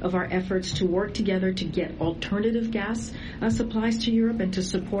importance of our efforts to work together to get alternative gas supplies to Europe and to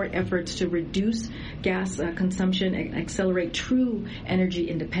support efforts to reduce gas consumption and accelerate true energy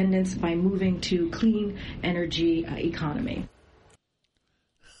independence by moving to clean energy economy.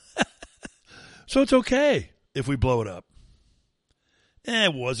 So it's okay if we blow it up.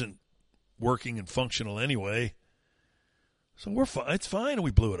 It wasn't working and functional anyway. So we're fine. It's fine if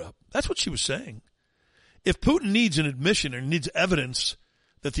we blew it up. That's what she was saying. If Putin needs an admission or needs evidence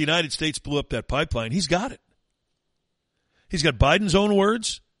that the United States blew up that pipeline, he's got it. He's got Biden's own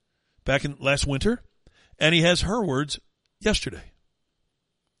words back in last winter, and he has her words yesterday.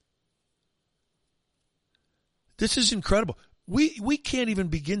 This is incredible. We can't even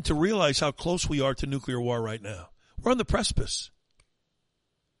begin to realize how close we are to nuclear war right now. We're on the precipice.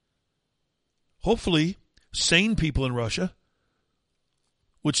 Hopefully, sane people in Russia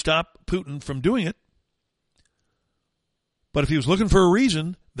would stop Putin from doing it. But if he was looking for a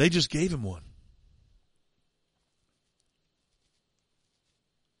reason, they just gave him one.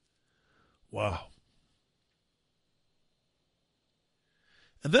 Wow.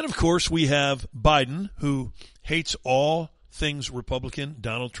 And then, of course, we have Biden, who hates all things Republican,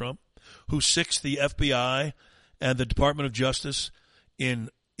 Donald Trump, who sicks the FBI and the Department of Justice in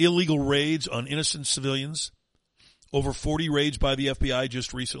illegal raids on innocent civilians. Over 40 raids by the FBI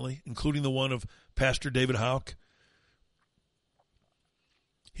just recently, including the one of Pastor David Houck.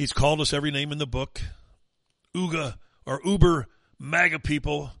 He's called us every name in the book. Uber MAGA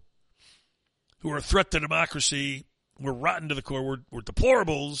people who are a threat to democracy. We're rotten to the core. We're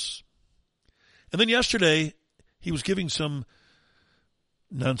deplorables. And then yesterday, he was giving some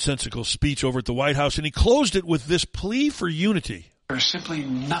nonsensical speech over at the White House, and he closed it with this plea for unity. There's simply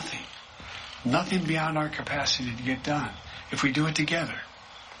nothing beyond our capacity to get done if we do it together.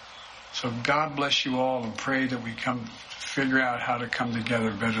 So God bless you all, and pray that we figure out how to come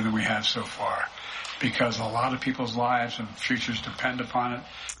together better than we have so far, because a lot of people's lives and futures depend upon it.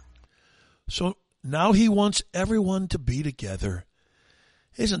 So now he wants everyone to be together.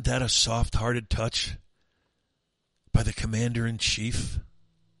 Isn't that a soft-hearted touch by the commander-in-chief?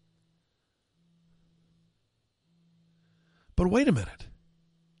 But wait a minute.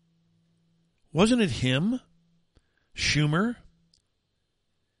 Wasn't it him, Schumer,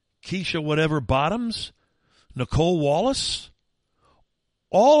 Keisha whatever Bottoms, Nicole Wallace,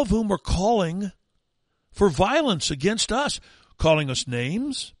 all of whom were calling for violence against us, calling us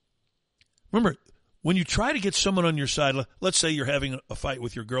names? Remember, when you try to get someone on your side, let's say you're having a fight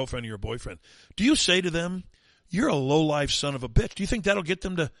with your girlfriend or your boyfriend, do you say to them, you're a low-life son of a bitch? Do you think that'll get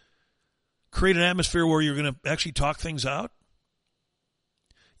them to create an atmosphere where you're going to actually talk things out?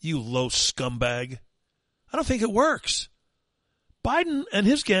 You low scumbag. I don't think it works. Biden and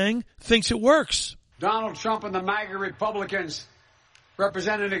his gang thinks it works. Donald Trump and the MAGA Republicans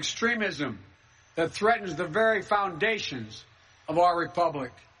represent an extremism that threatens the very foundations of our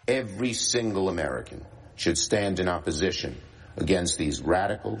republic. Every single American should stand in opposition against these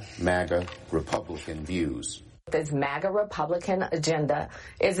radical MAGA Republican views. This MAGA Republican agenda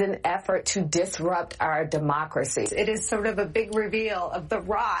is an effort to disrupt our democracy. It is sort of a big reveal of the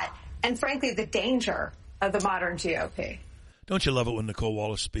rot and, frankly, the danger of the modern GOP. Don't you love it when Nicole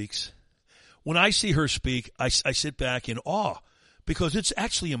Wallace speaks? When I see her speak, I sit back in awe, because it's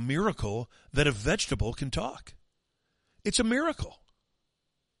actually a miracle that a vegetable can talk. It's a miracle.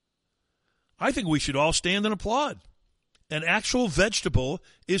 I think we should all stand and applaud. An actual vegetable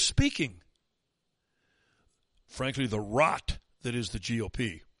is speaking. Frankly, the rot that is the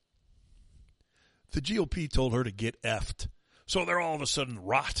GOP. The GOP told her to get effed, so they're all of a sudden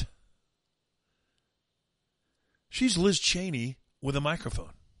rot. She's Liz Cheney with a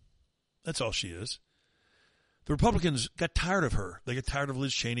microphone. That's all she is. The Republicans got tired of her. They got tired of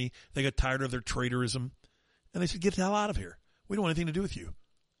Liz Cheney. They got tired of their traitorism. And they said, get the hell out of here. We don't want anything to do with you.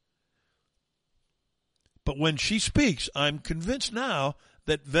 But when she speaks, I'm convinced now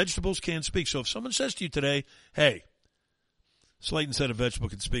that vegetables can speak. So if someone says to you today, hey, Slaten said a vegetable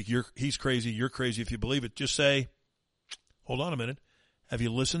can speak, he's crazy, you're crazy if you believe it, just say, hold on a minute, have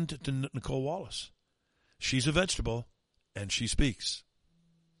you listened to Nicole Wallace? She's a vegetable, and she speaks.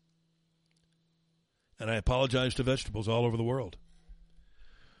 And I apologize to vegetables all over the world.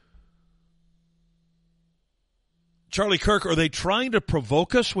 Charlie Kirk, are they trying to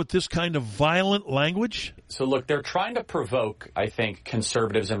provoke us with this kind of violent language? So look, they're trying to provoke, I think,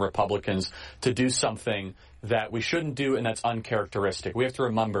 conservatives and Republicans to do something that we shouldn't do and that's uncharacteristic. We have to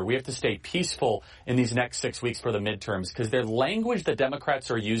remember, we have to stay peaceful in these next 6 weeks for the midterms because their language that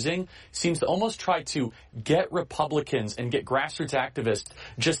Democrats are using seems to almost try to get Republicans and get grassroots activists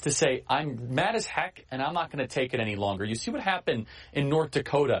just to say, I'm mad as heck and I'm not going to take it any longer. You see what happened in North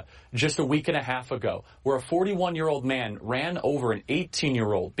Dakota just a week and a half ago where a 41-year-old man ran over an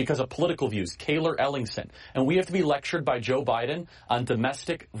 18-year-old because of political views, Kaylor Ellingson. And we have to be lectured by Joe Biden on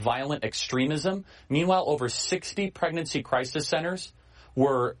domestic violent extremism. Meanwhile, over 60 pregnancy crisis centers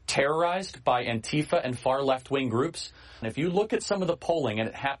were terrorized by Antifa and far left-wing groups. And if you look at some of the polling, and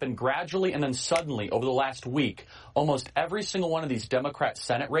it happened gradually and then suddenly over the last week, almost every single one of these Democrat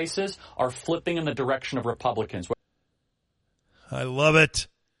Senate races are flipping in the direction of Republicans. I love it.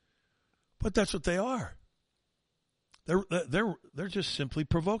 But that's what they are. They're just simply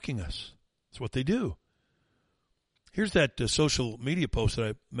provoking us. That's what they do. Here's that social media post that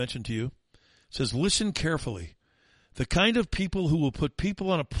I mentioned to you. It says, listen carefully. The kind of people who will put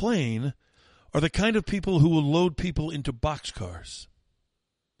people on a plane are the kind of people who will load people into boxcars.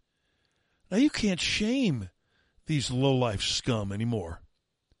 Now, you can't shame these low-life scum anymore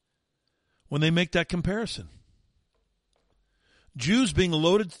when they make that comparison. Jews being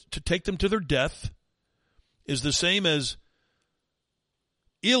loaded to take them to their death is the same as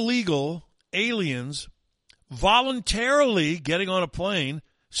illegal aliens voluntarily getting on a plane,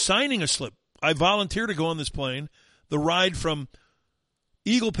 signing a slip. I volunteer to go on this plane, the ride from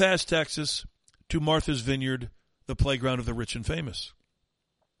Eagle Pass, Texas, to Martha's Vineyard, the playground of the rich and famous.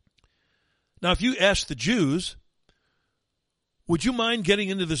 Now, if you ask the Jews, would you mind getting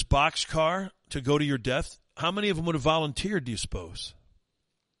into this boxcar to go to your death? How many of them would have volunteered, do you suppose?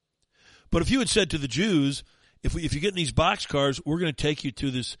 But if you had said to the Jews, if you get in these boxcars, we're going to take you to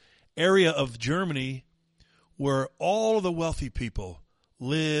this area of Germany where all of the wealthy people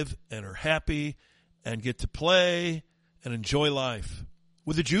live and are happy and get to play and enjoy life.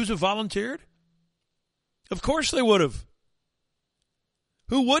 Would the Jews have volunteered? Of course they would have.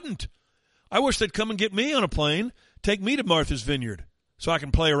 Who wouldn't? I wish they'd come and get me on a plane, take me to Martha's Vineyard so I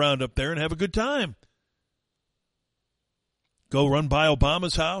can play around up there and have a good time. Go run by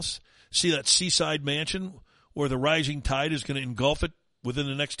Obama's house, see that seaside mansion where the rising tide is going to engulf it within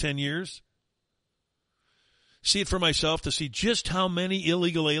the next 10 years. See it for myself to see just how many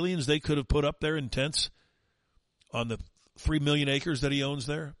illegal aliens they could have put up there in tents on the 3 million acres that he owns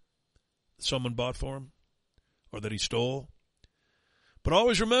there, that someone bought for him or that he stole. But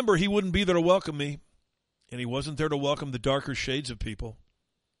always remember, he wouldn't be there to welcome me, and he wasn't there to welcome the darker shades of people.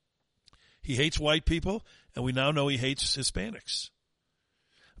 He hates white people, and we now know he hates Hispanics.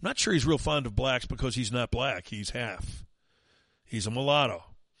 I'm not sure he's real fond of blacks because he's not black. He's half. He's a mulatto.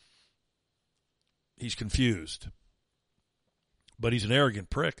 He's confused. But he's an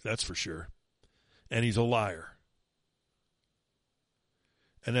arrogant prick, that's for sure. And he's a liar.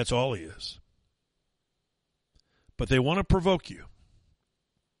 And that's all he is. But they want to provoke you.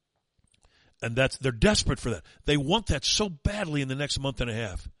 And they're desperate for that. They want that so badly in the next month and a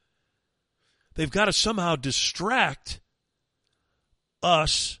half. They've got to somehow distract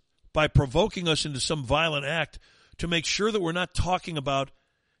us by provoking us into some violent act to make sure that we're not talking about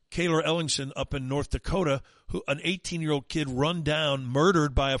Kaylor Ellingson up in North Dakota, who an 18-year-old kid run down,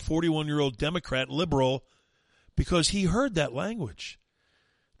 murdered by a 41-year-old Democrat liberal because he heard that language.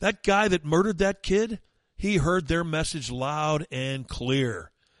 That guy that murdered that kid, he heard their message loud and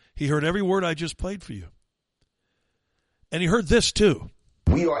clear. He heard every word I just played for you. And he heard this too.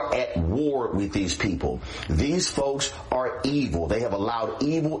 We are at war with these people. These folks are evil. They have allowed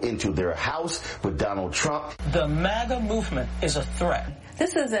evil into their house with Donald Trump. The MAGA movement is a threat.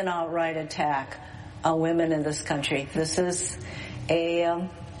 This is an outright attack on women in this country. This is a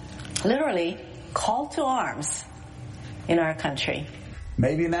literally call to arms in our country.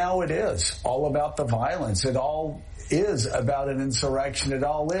 Maybe now it is all about the violence. It all is about an insurrection. It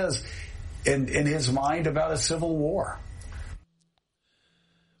all is, in his mind, about a civil war.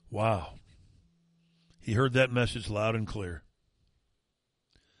 Wow. He heard that message loud and clear.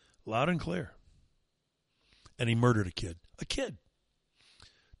 Loud and clear. And he murdered a kid. A kid.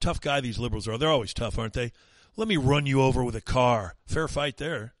 Tough guy these liberals are. They're always tough, aren't they? Let me run you over with a car. Fair fight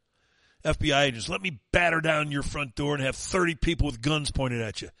there. FBI agents, let me batter down your front door and have 30 people with guns pointed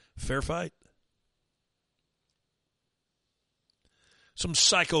at you. Fair fight. Some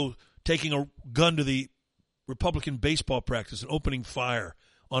psycho taking a gun to the Republican baseball practice and opening fire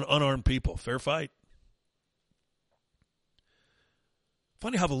on unarmed people. Fair fight.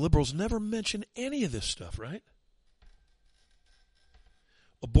 Funny how the liberals never mention any of this stuff, right?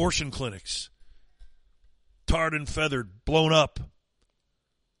 abortion clinics, tarred and feathered, blown up.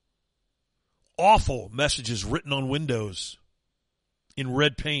 Awful messages written on windows in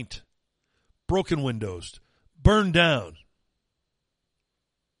red paint, broken windows, burned down.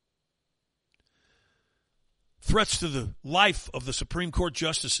 Threats to the life of the Supreme Court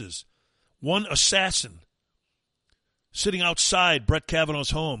justices. One assassin sitting outside Brett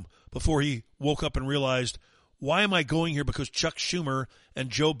Kavanaugh's home before he woke up and realized, why am I going here? Because Chuck Schumer and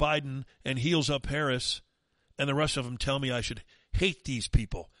Joe Biden and Heels Up Harris and the rest of them tell me I should hate these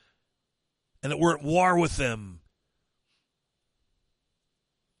people and that we're at war with them.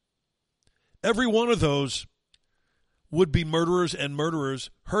 Every one of those would-be murderers and murderers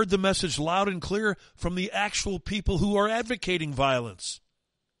heard the message loud and clear from the actual people who are advocating violence.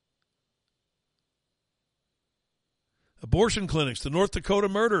 Abortion clinics, the North Dakota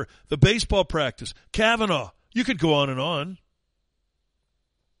murder, the baseball practice, Kavanaugh. You could go on and on.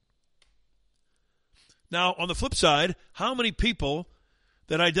 Now, on the flip side, how many people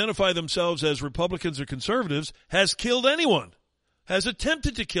that identify themselves as Republicans or conservatives has killed anyone, has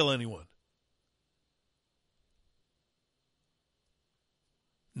attempted to kill anyone?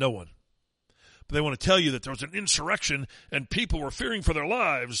 No one. But they want to tell you that there was an insurrection and people were fearing for their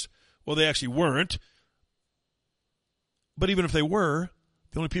lives. Well, they actually weren't. But even if they were,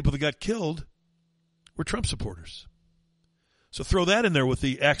 the only people that got killed were Trump supporters. So throw that in there with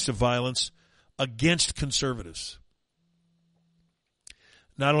the acts of violence against conservatives.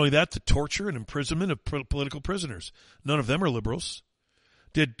 Not only that, the torture and imprisonment of political prisoners. None of them are liberals.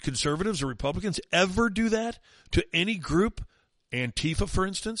 Did conservatives or Republicans ever do that to any group? Antifa, for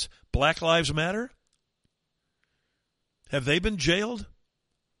instance, Black Lives Matter. Have they been jailed?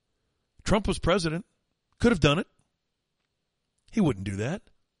 Trump was president. Could have done it. He wouldn't do that.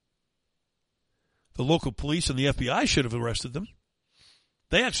 The local police and the FBI should have arrested them.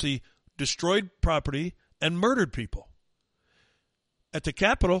 They actually destroyed property and murdered people. At the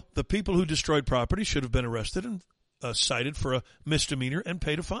Capitol, the people who destroyed property should have been arrested and cited for a misdemeanor and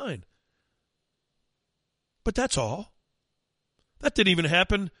paid a fine. But that's all. That didn't even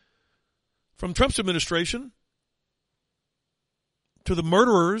happen from Trump's administration to the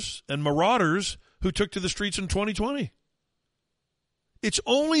murderers and marauders who took to the streets in 2020. It's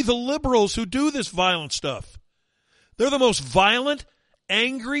only the liberals who do this violent stuff. They're the most violent,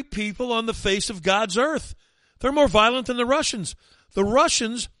 angry people on the face of God's earth. They're more violent than the Russians. The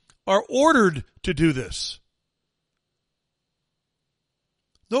Russians are ordered to do this.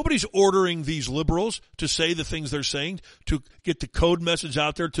 Nobody's ordering these liberals to say the things they're saying, to get the code message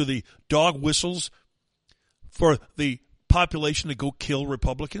out there to the dog whistles for the population to go kill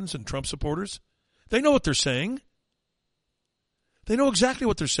Republicans and Trump supporters. They know what they're saying. They know exactly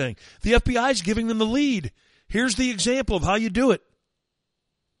what they're saying. The FBI is giving them the lead. Here's the example of how you do it.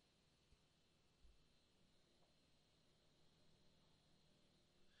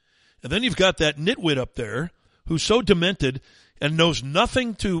 And then you've got that nitwit up there who's so demented and knows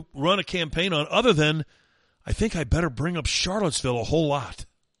nothing to run a campaign on other than, I think I better bring up Charlottesville a whole lot.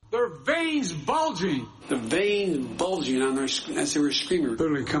 Their veins bulging. The veins bulging on their, as they were screaming.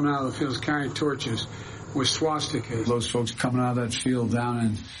 Literally coming out of the fields carrying torches with swastikas. Those folks coming out of that field down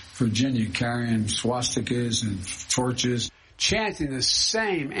in Virginia carrying swastikas and torches. Chanting the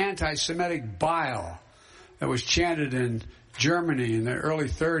same anti-Semitic bile that was chanted in Germany in the early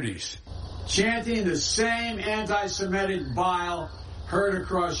 30s. Chanting the same anti-Semitic bile heard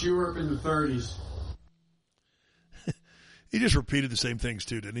across Europe in the 30s. He just repeated the same things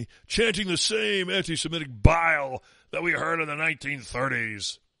too, didn't he? Chanting the same anti-Semitic bile that we heard in the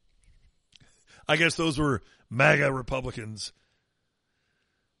 1930s. I guess those were MAGA Republicans.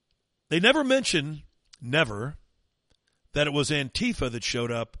 They never mention, never, that it was Antifa that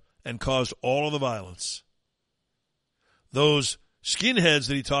showed up and caused all of the violence. Those skinheads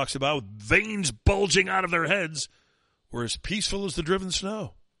that he talks about with veins bulging out of their heads were as peaceful as the driven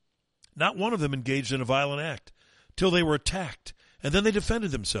snow. Not one of them engaged in a violent act till they were attacked, and then they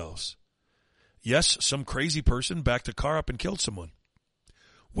defended themselves. Yes, some crazy person backed a car up and killed someone.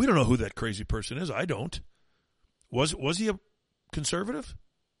 We don't know who that crazy person is. I don't. Was he a conservative?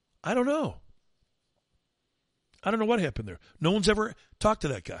 I don't know. I don't know what happened there. No one's ever talked to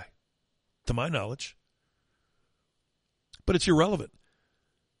that guy, to my knowledge. But it's irrelevant.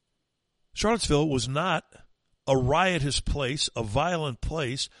 Charlottesville was not a riotous place, a violent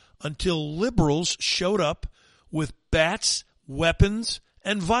place, until liberals showed up with bats, weapons,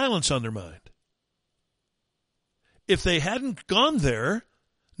 and violence on their mind. If they hadn't gone there,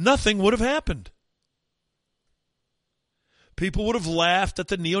 nothing would have happened. People would have laughed at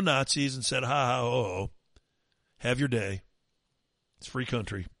the neo-Nazis and said, ha ha, oh, have your day. It's a free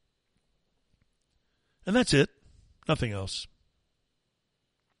country. And that's it. Nothing else.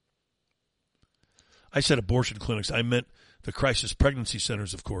 I said abortion clinics. I meant the crisis pregnancy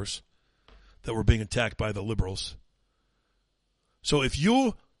centers, of course, that were being attacked by the liberals. So if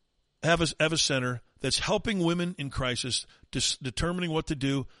you have a center that's helping women in crisis, determining what to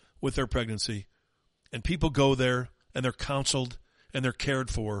do with their pregnancy, and people go there and they're counseled and they're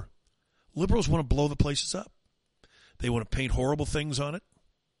cared for, liberals want to blow the places up. They want to paint horrible things on it.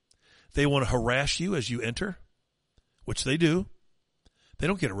 They want to harass you as you enter, which they do. They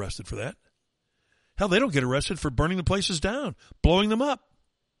don't get arrested for that. Hell, they don't get arrested for burning the places down, blowing them up.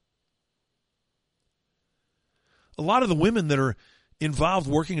 A lot of the women that are involved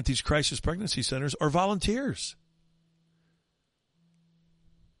working at these crisis pregnancy centers are volunteers.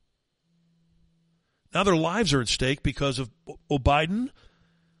 Now their lives are at stake because of Biden,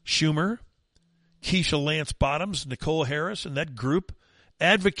 Schumer, Keisha Lance Bottoms, Nicole Harris, and that group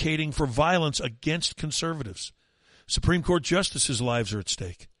advocating for violence against conservatives. Supreme Court justices' lives are at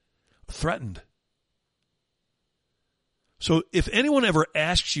stake, threatened. So if anyone ever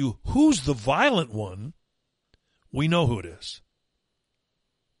asks you who's the violent one, we know who it is.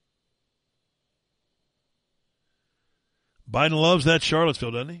 Biden loves that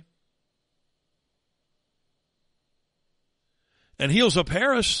Charlottesville, doesn't he? And Heels Up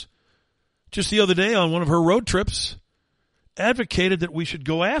Harris, just the other day on one of her road trips, advocated that we should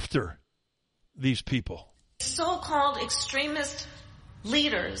go after these people. So-called extremist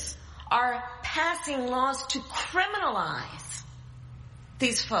leaders are passing laws to criminalize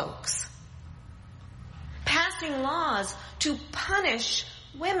these folks. Passing laws to punish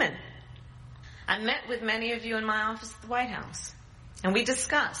women. I met with many of you in my office at the White House, and we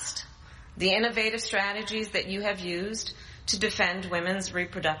discussed the innovative strategies that you have used to defend women's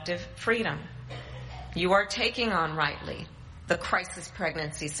reproductive freedom. You are taking on rightly the crisis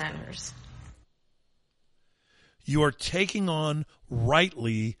pregnancy centers. You are taking on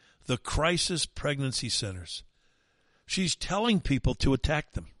rightly the crisis pregnancy centers. She's telling people to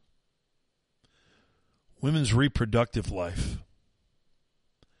attack them. Women's reproductive life.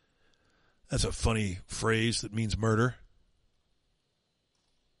 That's a funny phrase that means murder.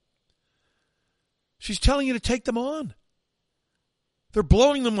 She's telling you to take them on. They're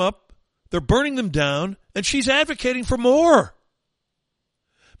blowing them up. They're burning them down. And she's advocating for more.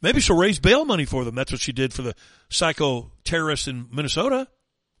 Maybe she'll raise bail money for them. That's what she did for the psycho terrorists in Minnesota.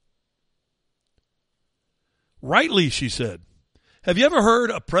 Rightly, she said. Have you ever heard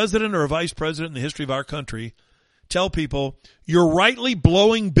a president or a vice president in the history of our country tell people, you're rightly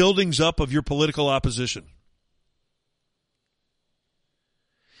blowing buildings up of your political opposition?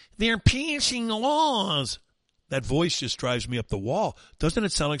 They're passing laws. That voice just drives me up the wall. Doesn't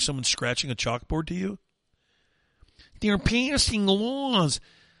it sound like someone scratching a chalkboard to you? They're passing laws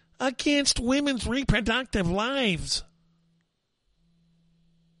against women's reproductive lives.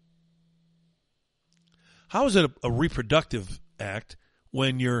 How is it a reproductive act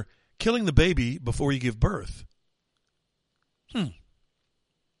when you're killing the baby before you give birth? The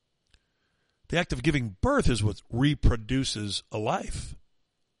act of giving birth is what reproduces a life.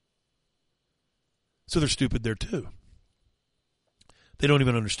 So they're stupid there too. They don't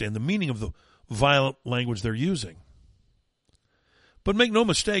even understand the meaning of the violent language they're using. But make no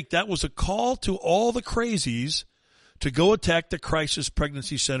mistake, that was a call to all the crazies to go attack the crisis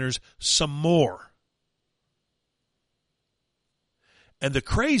pregnancy centers some more. And the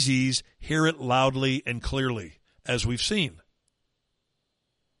crazies hear it loudly and clearly, as we've seen.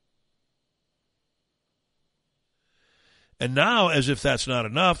 And now, as if that's not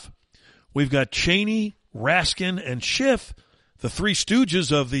enough, we've got Cheney, Raskin, and Schiff, the three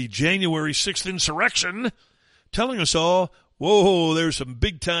stooges of the January 6th insurrection, telling us all, whoa, there's some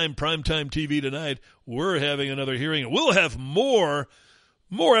big-time primetime TV tonight. We're having another hearing, and we'll have more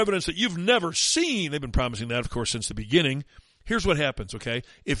evidence that you've never seen. They've been promising that, of course, since the beginning. Here's what happens, okay?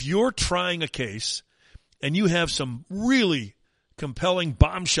 If you're trying a case and you have some really compelling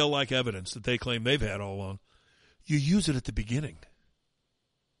bombshell-like evidence that they claim they've had all along, you use it at the beginning.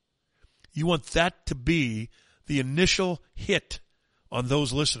 You want that to be the initial hit on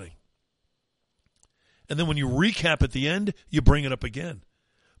those listening. And then when you recap at the end, you bring it up again.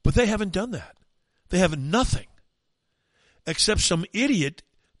 But they haven't done that. They have nothing except some idiot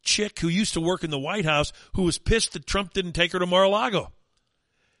chick who used to work in the White House who was pissed that Trump didn't take her to Mar-a-Lago.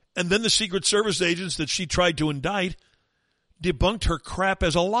 And then the Secret Service agents that she tried to indict debunked her crap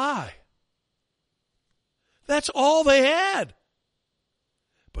as a lie. That's all they had.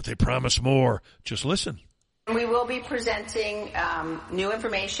 But they promise more. Just listen. We will be presenting new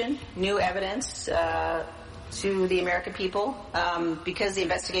information, new evidence to the American people because the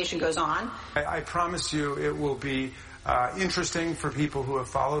investigation goes on. I promise you it will be interesting for people who have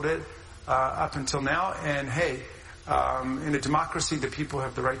followed it up until now. And hey, in a democracy, the people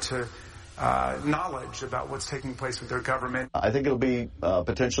have the right to knowledge about what's taking place with their government. I think it'll be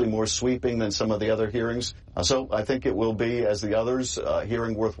potentially more sweeping than some of the other hearings. So I think it will be, as the others,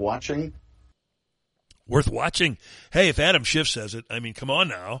 hearing worth watching. Worth watching? Hey, if Adam Schiff says it, I mean, come on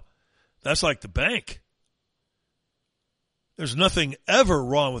now. That's like the bank. There's nothing ever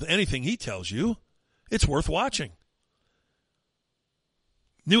wrong with anything he tells you. It's worth watching.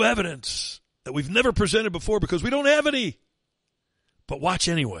 New evidence that we've never presented before because we don't have any. But watch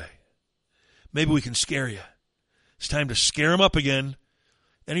anyway. Maybe we can scare you. It's time to scare them up again.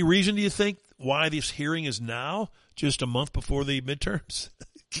 Any reason, do you think, why this hearing is now, just a month before the midterms?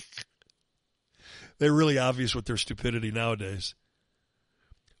 They're really obvious with their stupidity nowadays.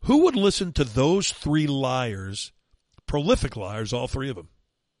 Who would listen to those three liars, prolific liars, all three of them?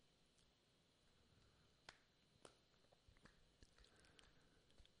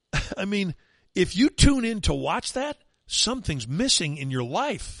 I mean, if you tune in to watch that, something's missing in your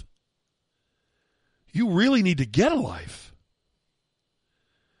life. You really need to get a life.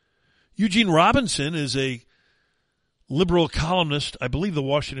 Eugene Robinson is a liberal columnist, I believe the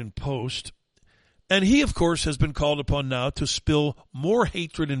Washington Post, and he, of course, has been called upon now to spill more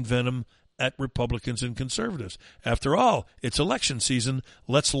hatred and venom at Republicans and conservatives. After all, it's election season.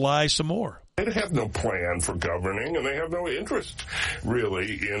 Let's lie some more. They have no plan for governing, and they have no interest,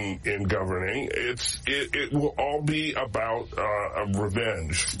 really, in governing. It will all be about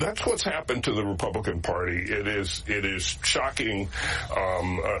revenge. That's what's happened to the Republican Party. It is shocking,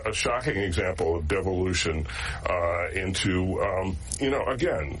 a shocking example of devolution into,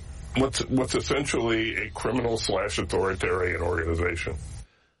 again, what's essentially a criminal/authoritarian organization.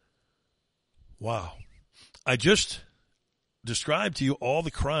 Wow. I just described to you all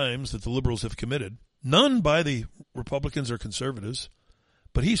the crimes that the liberals have committed, none by the Republicans or conservatives,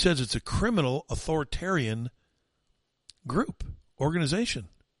 but he says it's a criminal authoritarian group, organization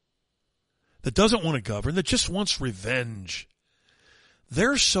that doesn't want to govern, that just wants revenge.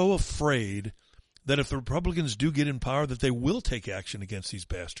 They're so afraid that if the Republicans do get in power, that they will take action against these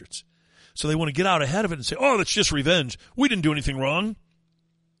bastards. So they want to get out ahead of it and say, oh, that's just revenge. We didn't do anything wrong.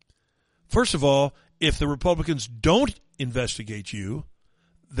 First of all, if the Republicans don't investigate you,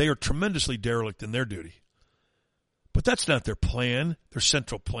 they are tremendously derelict in their duty. But that's not their plan, their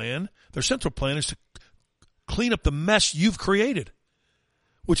central plan. Their central plan is to clean up the mess you've created,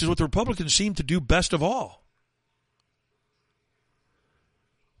 which is what the Republicans seem to do best of all.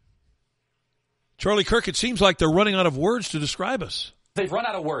 Charlie Kirk, it seems like they're running out of words to describe us. They've run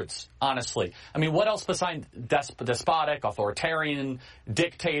out of words, honestly. I mean, what else besides despotic, authoritarian,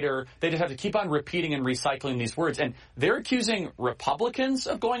 dictator? They just have to keep on repeating and recycling these words. And they're accusing Republicans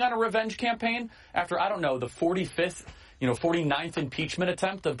of going on a revenge campaign after, I don't know, the 49th impeachment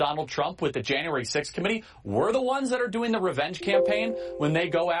attempt of Donald Trump with the January 6th committee. We're the ones that are doing the revenge campaign when they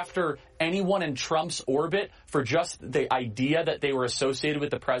go after anyone in Trump's orbit for just the idea that they were associated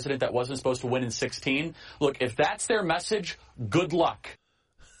with the president that wasn't supposed to win in 2016. Look, if that's their message, good luck.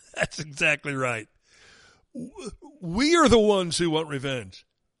 That's exactly right. We are the ones who want revenge.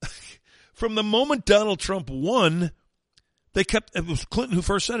 From the moment Donald Trump won, they kept, it was Clinton who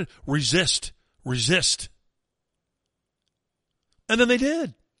first said it, resist. And then they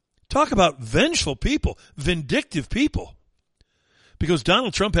did. Talk about vengeful people, vindictive people. Because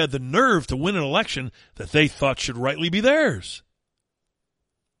Donald Trump had the nerve to win an election that they thought should rightly be theirs.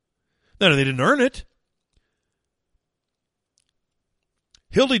 No, they didn't earn it.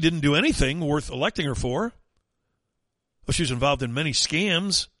 Hildy didn't do anything worth electing her for. Well, she was involved in many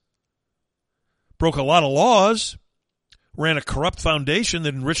scams, broke a lot of laws, ran a corrupt foundation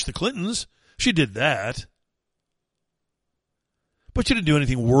that enriched the Clintons. She did that. But she didn't do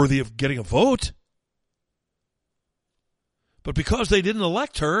anything worthy of getting a vote. But because they didn't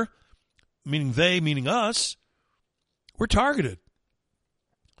elect her, meaning they, meaning us, we're targeted.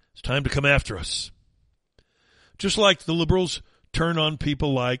 It's time to come after us. Just like the liberals turn on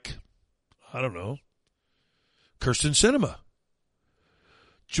people like, I don't know, Kyrsten Sinema.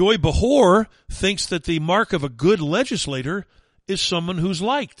 Joy Behar thinks that the mark of a good legislator is someone who's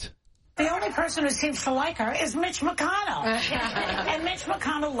liked. The only person who seems to like her is Mitch McConnell. And Mitch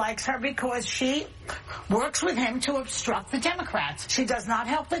McConnell likes her because she works with him to obstruct the Democrats. She does not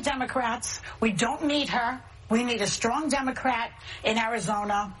help the Democrats. We don't need her. We need a strong Democrat in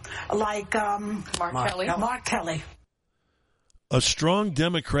Arizona like Mark Kelly. A strong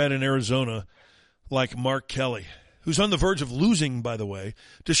Democrat in Arizona like Mark Kelly, who's on the verge of losing, by the way.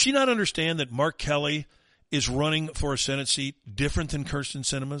 Does she not understand that Mark Kelly is running for a Senate seat different than Kyrsten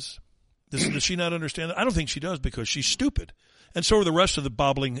Sinema's? Does she not understand that? I don't think she does because she's stupid. And so are the rest of the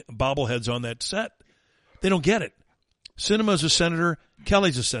bobbleheads on that set. They don't get it. Sinema's a senator.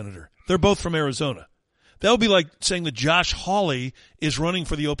 Kelly's a senator. They're both from Arizona. That would be like saying that Josh Hawley is running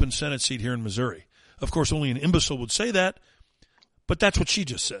for the open Senate seat here in Missouri. Of course, only an imbecile would say that, but that's what she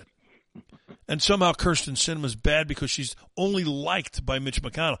just said. And somehow Kyrsten Sinema's bad because she's only liked by Mitch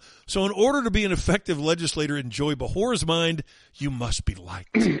McConnell. So in order to be an effective legislator in Joy Behore's mind, you must be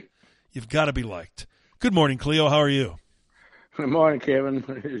liked. You've got to be liked. Good morning, Cleo. How are you? Good morning, Kevin.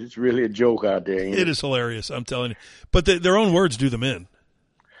 It's really a joke out there. It is hilarious, I'm telling you. But their own words do them in.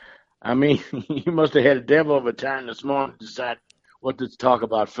 I mean, you must have had a devil of a time this morning to decide what to talk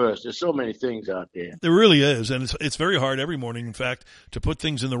about first. There's so many things out there. There really is, and it's very hard every morning, in fact, to put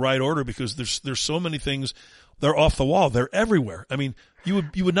things in the right order because there's so many things. They're off the wall. They're everywhere. I mean, you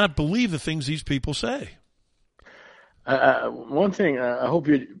would not believe the things these people say. One thing, I hope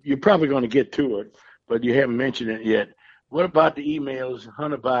you're probably going to get to it, but you haven't mentioned it yet. What about the emails,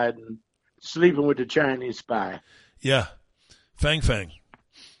 Hunter Biden sleeping with the Chinese spy? Yeah, Fang.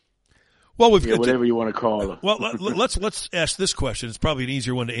 Well, whatever you want to call her. Well, let's ask this question. It's probably an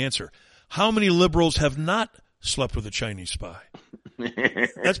easier one to answer. How many liberals have not slept with a Chinese spy?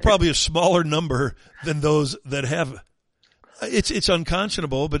 That's probably a smaller number than those that have. It's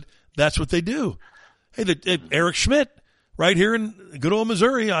unconscionable, but that's what they do. Hey, Eric Schmidt, right here in good old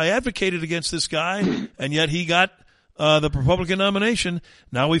Missouri, I advocated against this guy, and yet he got the Republican nomination.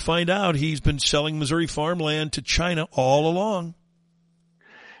 Now we find out he's been selling Missouri farmland to China all along.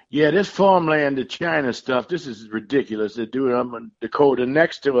 Yeah, this farmland to China stuff, this is ridiculous. They're doing it in Dakota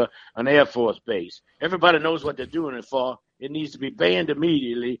next to an Air Force base. Everybody knows what they're doing it for. It needs to be banned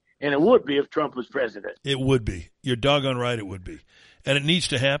immediately, and it would be if Trump was president. It would be. You're doggone right it would be. And it needs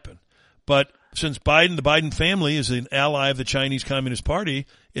to happen. But since the Biden family is an ally of the Chinese Communist Party,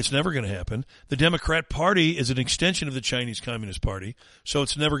 it's never going to happen. The Democrat Party is an extension of the Chinese Communist Party, so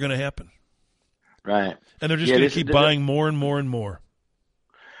it's never going to happen. Right. And they're just going to keep buying more and more and more.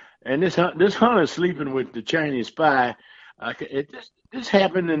 And this Hunter sleeping with the Chinese spy, this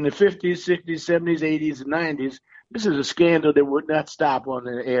happened in the 50s, 60s, 70s, 80s, and 90s. This is a scandal that would not stop on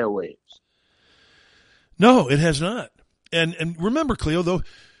the airwaves. No, it has not. And remember, Cleo, though,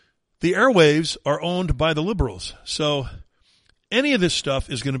 the airwaves are owned by the liberals. So any of this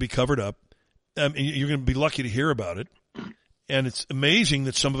stuff is going to be covered up. You're going to be lucky to hear about it. And it's amazing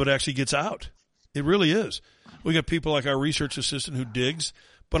that some of it actually gets out. It really is. We got people like our research assistant who digs.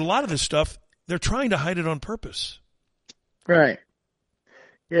 But a lot of this stuff, they're trying to hide it on purpose. Right.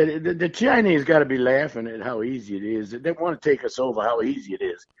 Yeah, the Chinese got to be laughing at how easy it is. They want to take us over how easy it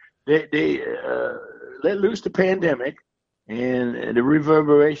is. They let loose the pandemic and the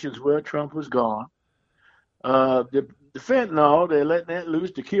reverberations where Trump was gone. The fentanyl, they're letting that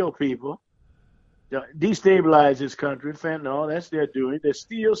loose to kill people, destabilize this country. Fentanyl, that's their doing. They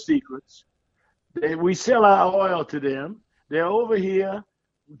steal secrets. We sell our oil to them. They're over here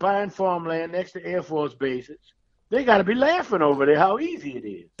buying farmland next to Air Force bases. They got to be laughing over there how easy it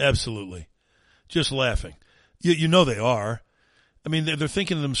is. Absolutely. Just laughing. You know they are. I mean, they're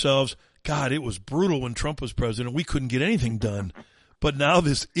thinking to themselves, God, it was brutal when Trump was president. We couldn't get anything done. But now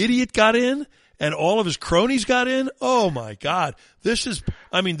this idiot got in and all of his cronies got in. Oh, my God. This is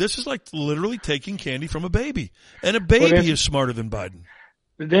like literally taking candy from a baby. And a baby is smarter than Biden.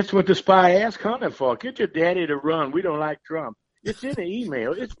 That's what the spy asked Hunter for. Get your daddy to run. We don't like Trump. It's in the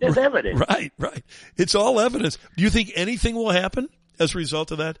email. It's evidence. Right. It's all evidence. Do you think anything will happen as a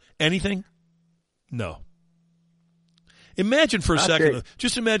result of that? Anything? No. Imagine for a second,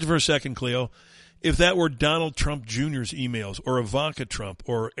 just imagine for a second, Cleo, if that were Donald Trump Jr.'s emails or Ivanka Trump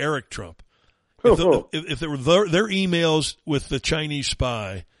or Eric Trump. If there were their emails with the Chinese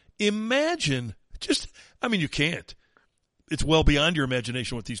spy, imagine you can't. It's well beyond your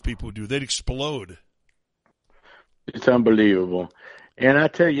imagination what these people would do. They'd explode. It's unbelievable. And I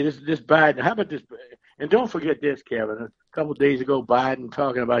tell you, this Biden, how about this? And don't forget this, Kevin. A couple of days ago, Biden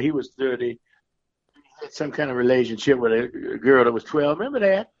talking about he was 30. He had some kind of relationship with a girl that was 12. Remember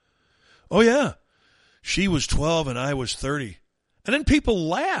that? Oh, yeah. She was 12 and I was 30. And then people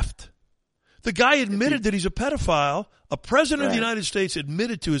laughed. The guy admitted that he's a pedophile. A president of the United States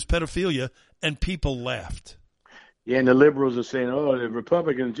admitted to his pedophilia, and people laughed. Yeah, and the liberals are saying, the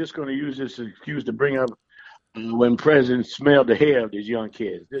Republicans are just going to use this excuse to bring up when presidents smelled the hair of these young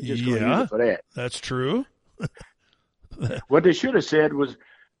kids. They're just going to use it for that. That's true. What they should have said was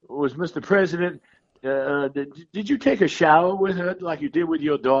Mr. President, did you take a shower with her like you did with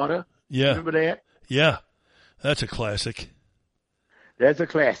your daughter? Yeah. Remember that? Yeah. That's a classic. That's a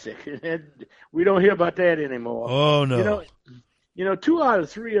classic. We don't hear about that anymore. Oh, no. You know, 2 out of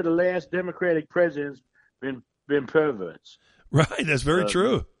 3 of the last Democratic presidents been perverts. Right, that's very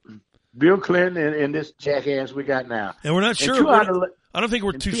true. Bill Clinton and this jackass we got now. And we're not sure. I don't think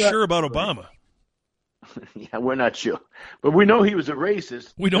we're too sure about Obama. Yeah, we're not sure. But we know he was a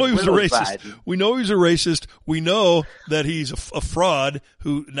racist. We know he was a racist. We know he's a racist. We know that he's a fraud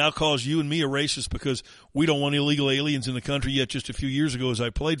who now calls you and me a racist because we don't want illegal aliens in the country. Yet just a few years ago, as I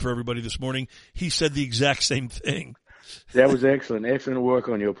played for everybody this morning, he said the exact same thing. That was excellent. Excellent work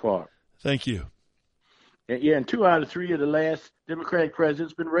on your part. Thank you. Yeah, and 2 out of 3 of the last Democratic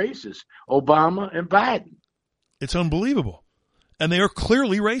presidents been racist. Obama and Biden. It's unbelievable. And they are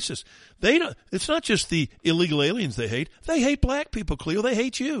clearly racist. It's not just the illegal aliens they hate. They hate black people, Cleo. They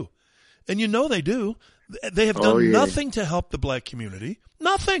hate you. And you know they do. They have done nothing to help the black community.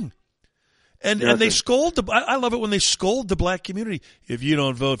 Nothing. And they scold I love it when they scold the black community. If you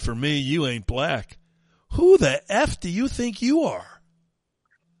don't vote for me, you ain't black. Who the F do you think you are?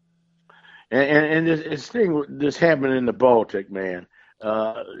 And this happened in the Baltic, man.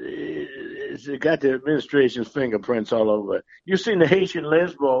 It's got the administration's fingerprints all over it. You seen the Haitian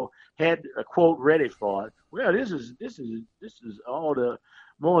Lesbo had a quote ready for it. Well, this is all the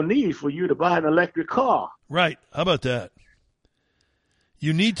more need for you to buy an electric car. Right. How about that?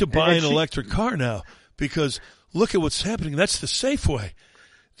 You need to buy an electric car now because look at what's happening. That's the safe way.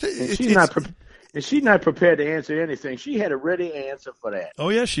 She's not prepared to answer anything. She had a ready answer for that. Oh,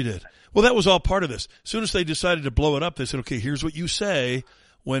 yes, she did. Well, that was all part of this. As soon as they decided to blow it up, they said, okay, here's what you say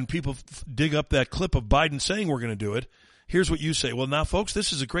when people dig up that clip of Biden saying we're going to do it. Here's what you say. Well, now, folks,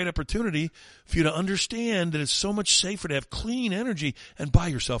 this is a great opportunity for you to understand that it's so much safer to have clean energy and buy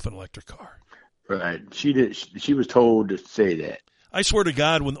yourself an electric car. Right. She did. She was told to say that. I swear to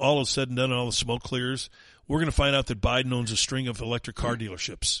God, when all is said and done and all the smoke clears, we're going to find out that Biden owns a string of electric car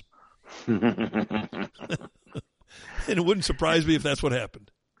dealerships. And it wouldn't surprise me if that's what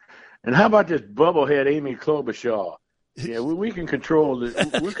happened. And how about this bubblehead Amy Klobuchar? Yeah, we can control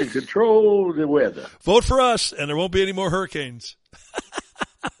the weather. Vote for us, and there won't be any more hurricanes.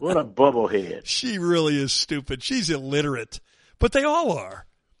 What a bubblehead! She really is stupid. She's illiterate, but they all are.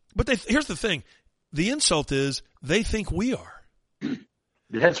 But here's the thing: the insult is they think we are.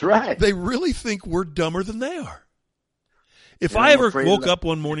 That's right. They really think we're dumber than they are. If I ever woke up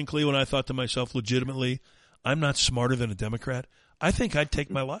one morning, Cleo, and I thought to myself legitimately, I'm not smarter than a Democrat, I think I'd take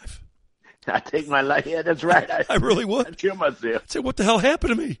my life. I'd take my life. Yeah, that's right. I really would. I'd kill myself. I'd say, what the hell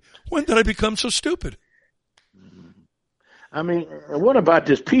happened to me? When did I become so stupid? I mean, what about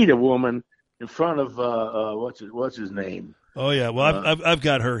this Peter woman in front of, what's his name? Oh, yeah. Well, I've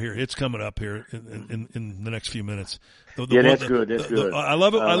got her here. It's coming up here in the next few minutes. That's good. That's good. I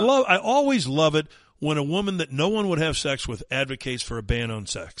love it. I always love it when a woman that no one would have sex with advocates for a ban on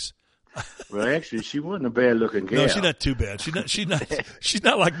sex. Well, actually, she wasn't a bad-looking gal. No, she's not too bad. She's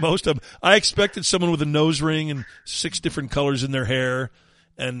not like most of them. I expected someone with a nose ring and 6 different colors in their hair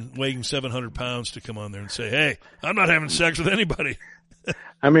and weighing 700 pounds to come on there and say, "Hey, I'm not having sex with anybody."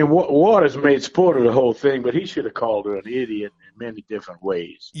 I mean, Waters made sport of the whole thing, but he should have called her an idiot in many different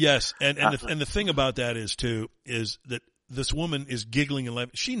ways. Yes, and the thing about that is that this woman is giggling and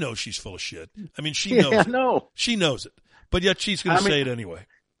laughing. She knows she's full of shit. I mean, she knows. Yeah, it. No. She knows it, but yet she's going to say it anyway.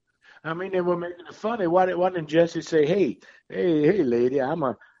 I mean, they were making it funny. Why didn't Jesse say, "Hey, lady, I'm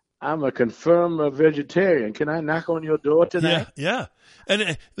a confirmed vegetarian. Can I knock on your door tonight?" Yeah.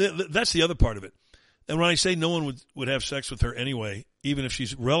 And that's the other part of it. And when I say no one would have sex with her anyway, even if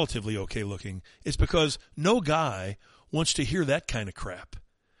she's relatively okay looking, it's because no guy wants to hear that kind of crap.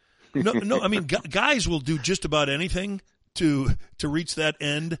 No. I mean, guys will do just about anything to reach that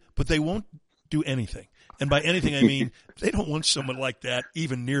end, but they won't do anything. And by anything, I mean they don't want someone like that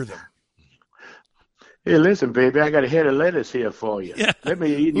even near them. Hey, listen, baby, I got a head of lettuce here for you. Yeah. Let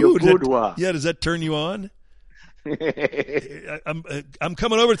me eat in your boudoir. Does that turn you on? I'm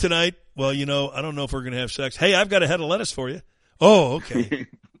coming over tonight. Well, I don't know if we're going to have sex. Hey, I've got a head of lettuce for you. Oh, okay.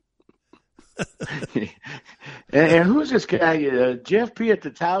 and who's this guy? Jeff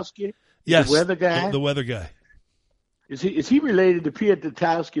Pietraszewski? Yes, the weather guy. The weather guy. Is he related to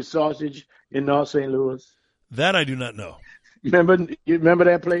Pietraszewski sausage in North St. Louis? That I do not know. You remember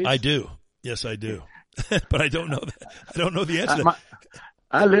that place? I do. Yes, I do. But I don't know that. I don't know the answer.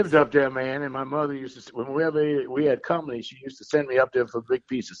 I lived up there, man, and my mother used to, whenever we had company, she used to send me up there for a big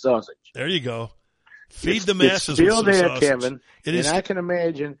piece of sausage. There you go. Feed the masses with some there, sausage. Kevin. I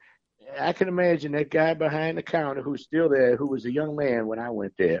can imagine that guy behind the counter who's still there, who was a young man when I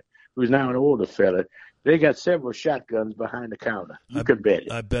went there, who's now an older fella. They got several shotguns behind the counter. You can bet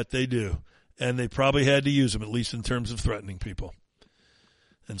it. I bet they do. And they probably had to use them, at least in terms of threatening people.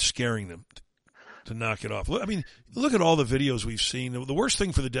 and scaring them to knock it off. I mean, look at all the videos we've seen. The worst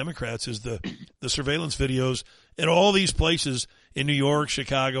thing for the Democrats is the surveillance videos in all these places in New York,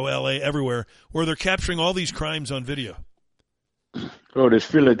 Chicago, L.A., everywhere, where they're capturing all these crimes on video. Oh, this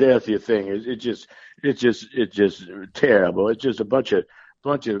Philadelphia thing it's just terrible. It's just a bunch of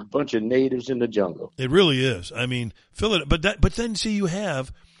natives in the jungle. It really is. I mean, but then see, you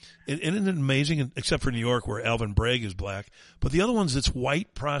have, isn't it amazing? Except for New York, where Alvin Bragg is black, but the other ones, it's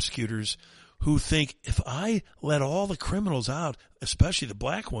white prosecutors who think if I let all the criminals out, especially the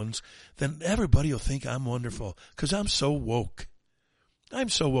black ones, then everybody will think I'm wonderful because I'm so woke. I'm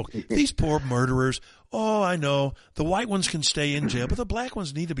so woke. These poor murderers. Oh, I know. The white ones can stay in jail, but the black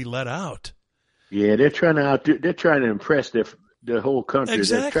ones need to be let out. Yeah, they're trying to impress the whole country.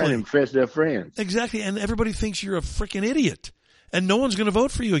 Exactly. They're trying to impress their friends. Exactly. And everybody thinks you're a freaking idiot. And no one's going to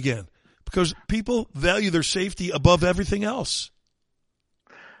vote for you again because people value their safety above everything else.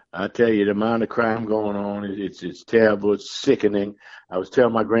 I tell you, the amount of crime going on, it's terrible. It's sickening. I was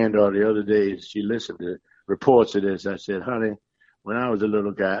telling my granddaughter the other day, she listened to reports of this. I said, honey, when I was a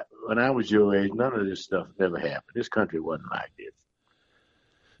little guy, when I was your age, none of this stuff never happened. This country wasn't like this.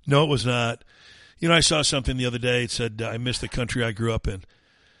 No, it was not. You know, I saw something the other day. It said, I miss the country I grew up in.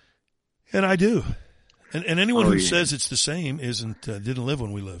 And I do. And anyone who says it's the same didn't live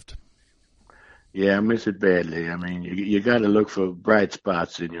when we lived. Yeah, I miss it badly. I mean, you got to look for bright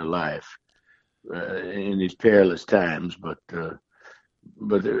spots in your life in these perilous times, but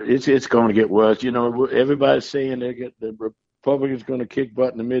it's going to get worse. You know, everybody's saying the Republicans going to kick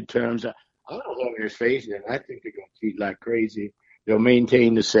butt in the midterms. I don't know their faces, and I think they're going to cheat like crazy. They'll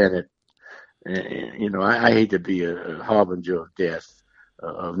maintain the Senate. And, you know, I hate to be a harbinger of death,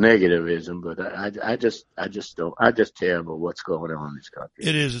 of negativism, but I just terrible what's going on in this country.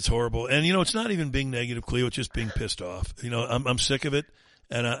 It is. It's horrible. And, you know, it's not even being negative, Cleo. It's just being pissed off. You know, I'm sick of it.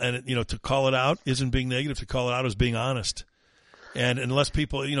 And you know, to call it out isn't being negative. To call it out is being honest. And unless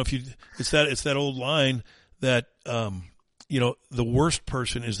people, you know, it's that old line that, you know, the worst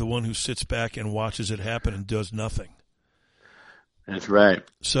person is the one who sits back and watches it happen and does nothing. That's right.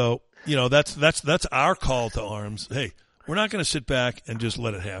 So, you know, that's our call to arms. Hey, we're not going to sit back and just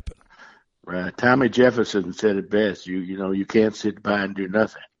let it happen. Right. Tommy Jefferson said it best. You can't sit by and do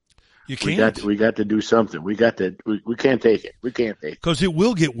nothing. You can't. We got to do something. We can't take it. We can't take it. Because it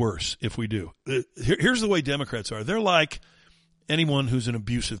will get worse if we do. Here's the way Democrats are. They're like anyone who's an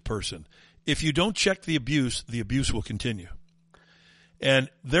abusive person. If you don't check the abuse will continue. And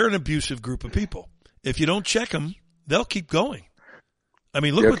they're an abusive group of people. If you don't check them, they'll keep going. I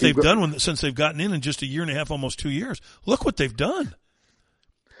mean, look what they've done since they've gotten in just a year and a half, almost 2 years. Look what they've done.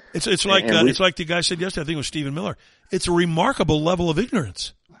 It's like the guy said yesterday, I think it was Stephen Miller. It's a remarkable level of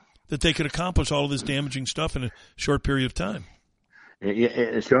ignorance that they could accomplish all of this damaging stuff in a short period of time. Yeah,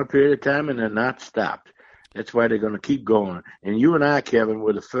 in a short period of time, and they're not stopped. That's why they're going to keep going. And you and I, Kevin,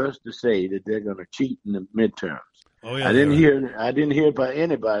 were the first to say that they're going to cheat in the midterms. Oh yeah, I didn't hear it by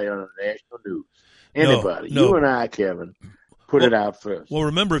anybody on the national news. Anybody. No. You and I, Kevin, put it out first. Well,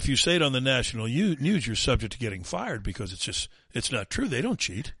 remember, if you say it on the national news, you're subject to getting fired because it's not true. They don't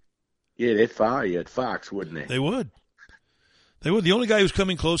cheat. Yeah, they'd fire you at Fox, wouldn't they? They would. The only guy who's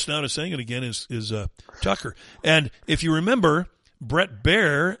coming close now to saying it again is Tucker. And if you remember, Brett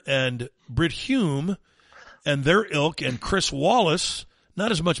Baer and Brit Hume and their ilk and Chris Wallace, not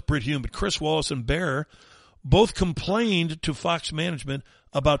as much Brit Hume, but Chris Wallace and Baer, both complained to Fox management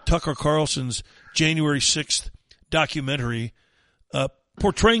about Tucker Carlson's January 6th documentary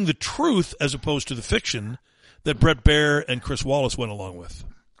portraying the truth as opposed to the fiction that Brett Baer and Chris Wallace went along with.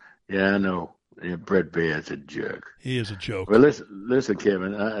 Yeah, I know. Yeah, Brett Baer's a jerk. He is a joke. Well, listen,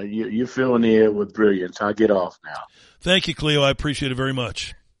 Kevin, you're filling the air with brilliance. I'll get off now. Thank you, Cleo. I appreciate it very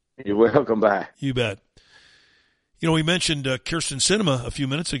much. You're welcome. Bye. You bet. You know, we mentioned Kyrsten Sinema a few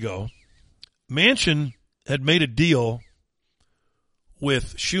minutes ago. Manchin had made a deal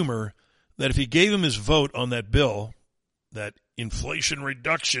with Schumer that if he gave him his vote on that bill, that inflation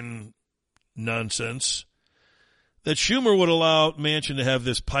reduction nonsense, that Schumer would allow Manchin to have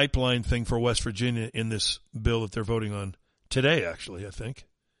this pipeline thing for West Virginia in this bill that they're voting on today, actually, I think.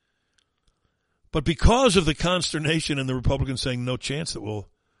 But because of the consternation and the Republicans saying no chance that we'll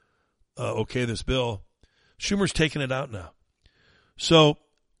okay this bill, Schumer's taking it out now. So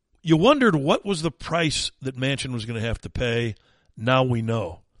you wondered what was the price that Manchin was going to have to pay. Now we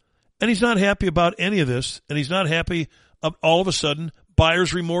know. And he's not happy about any of this, and he's not happy all of a sudden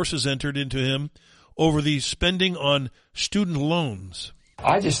buyer's remorse has entered into him over the spending on student loans.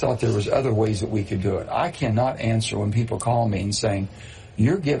 I just thought there was other ways that we could do it. I cannot answer when people call me and saying,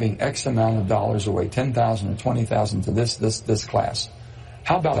 you're giving X amount of dollars away, $10,000 or $20,000 to this class.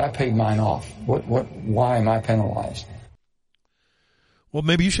 How about I paid mine off? Why am I penalized? Well,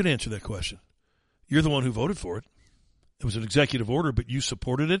 maybe you should answer that question. You're the one who voted for it. It was an executive order, but you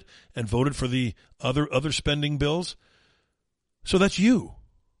supported it and voted for the other spending bills. So that's you.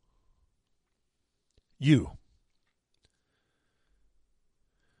 You.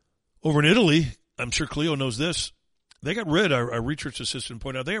 Over in Italy, I'm sure Cleo knows this, they got rid, our research assistant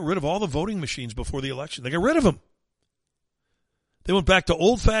pointed out, they got rid of all the voting machines before the election. They got rid of them. They went back to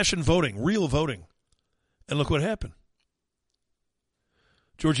old-fashioned voting, real voting. And look what happened.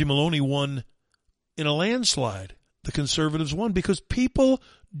 Giorgia Meloni won in a landslide. The conservatives won because people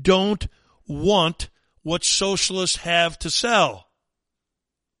don't want what socialists have to sell.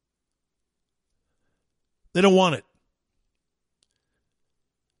 They don't want it.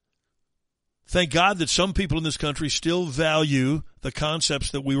 Thank God that some people in this country still value the concepts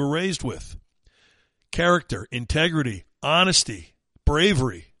that we were raised with. Character, integrity, honesty,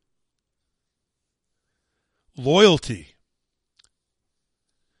 bravery, loyalty.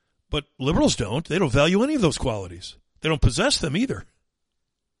 But liberals don't. They don't value any of those qualities. They don't possess them either.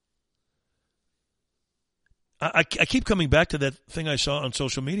 I keep coming back to that thing I saw on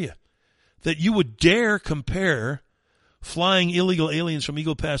social media, that you would dare compare flying illegal aliens from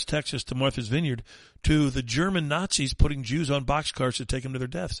Eagle Pass, Texas to Martha's Vineyard to the German Nazis putting Jews on boxcars to take them to their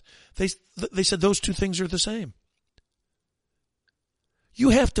deaths. They said those two things are the same. You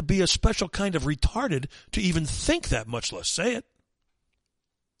have to be a special kind of retarded to even think that, much less say it.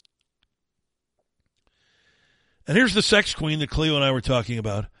 And here's the sex queen that Cleo and I were talking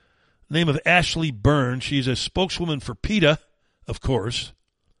about. Name of Ashley Byrne. She's a spokeswoman for PETA, of course,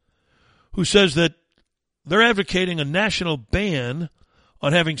 who says that they're advocating a national ban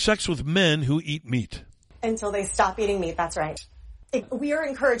on having sex with men who eat meat. Until they stop eating meat, that's right. We are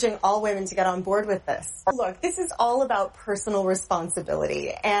encouraging all women to get on board with this. Look, this is all about personal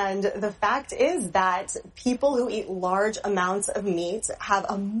responsibility. And the fact is that people who eat large amounts of meat have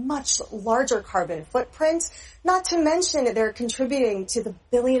a much larger carbon footprint, not to mention they're contributing to the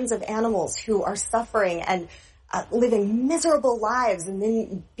billions of animals who are suffering and living miserable lives and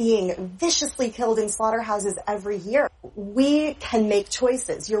then being viciously killed in slaughterhouses every year. We can make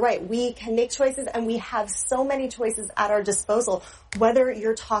choices. You're right. We can make choices, and we have so many choices at our disposal, whether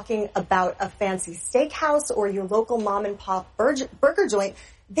you're talking about a fancy steakhouse or your local mom and pop burger joint.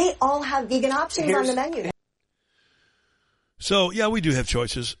 They all have vegan options on the menu. So, yeah, we do have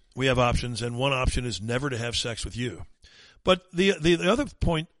choices. We have options, and one option is never to have sex with you. But the other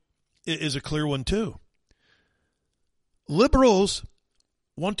point is a clear one, too. Liberals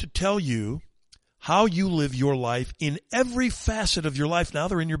want to tell you how you live your life in every facet of your life. Now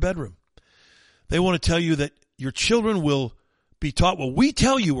they're in your bedroom. They want to tell you that your children will be taught what we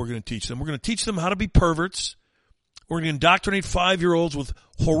tell you we're going to teach them. We're going to teach them how to be perverts. We're going to indoctrinate 5-year-olds with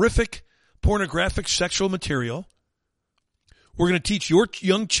horrific pornographic sexual material. We're going to teach your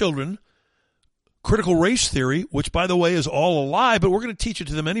young children critical race theory, which, by the way, is all a lie, but we're going to teach it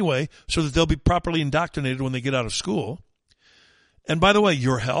to them anyway so that they'll be properly indoctrinated when they get out of school. And by the way,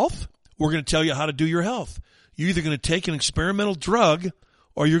 your health, we're going to tell you how to do your health. You're either going to take an experimental drug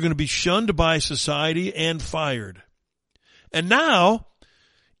or you're going to be shunned by society and fired. And now,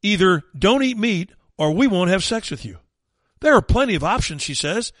 either don't eat meat or we won't have sex with you. There are plenty of options, she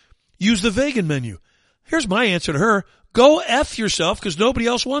says. Use the vegan menu. Here's my answer to her. Go F yourself because nobody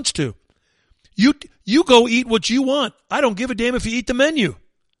else wants to. You go eat what you want. I don't give a damn if you eat the menu.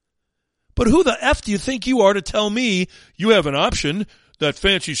 But who the F do you think you are to tell me you have an option? That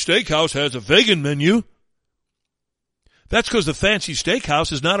fancy steakhouse has a vegan menu. That's because the fancy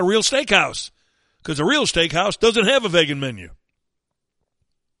steakhouse is not a real steakhouse. Because a real steakhouse doesn't have a vegan menu.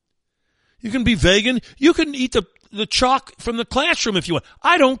 You can be vegan. You can eat the chalk from the classroom if you want.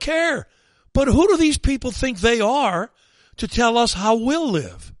 I don't care. But who do these people think they are to tell us how we'll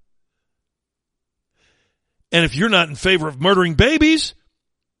live? And if you're not in favor of murdering babies,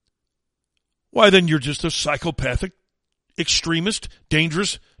 why, then you're just a psychopathic, extremist,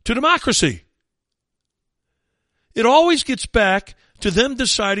 dangerous to democracy. It always gets back to them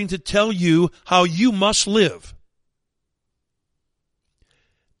deciding to tell you how you must live.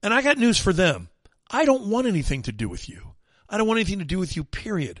 And I got news for them. I don't want anything to do with you. I don't want anything to do with you,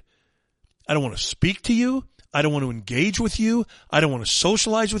 period. I don't want to speak to you. I don't want to engage with you. I don't want to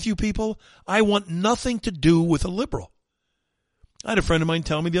socialize with you people. I want nothing to do with a liberal. I had a friend of mine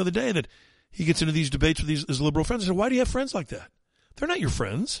tell me the other day that he gets into these debates with his liberal friends. I said, why do you have friends like that? They're not your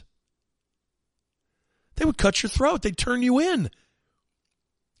friends. They would cut your throat. They'd turn you in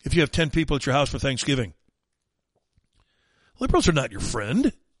if you have 10 people at your house for Thanksgiving. Liberals are not your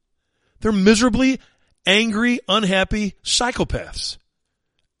friend. They're miserably angry, unhappy psychopaths.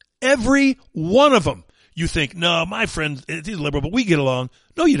 Every one of them. You think, no, my friend, he's liberal, but we get along.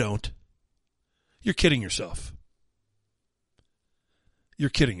 No, you don't. You're kidding yourself. You're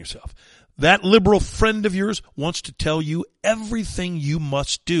kidding yourself. That liberal friend of yours wants to tell you everything you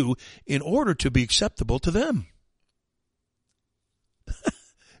must do in order to be acceptable to them.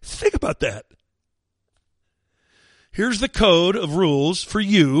 Think about that. Here's the code of rules for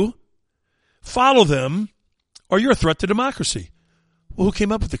you. Follow them, or you're a threat to democracy. Well, who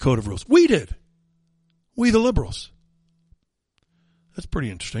came up with the code of rules? We did. We, the liberals. That's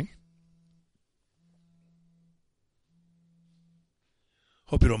pretty interesting.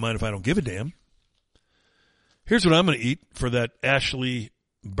 Hope you don't mind if I don't give a damn. Here's what I'm going to eat for that Ashley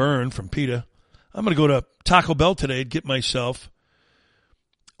Byrne from PETA. I'm going to go to Taco Bell today and get myself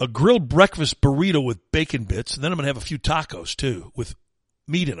a grilled breakfast burrito with bacon bits, and then I'm going to have a few tacos, too, with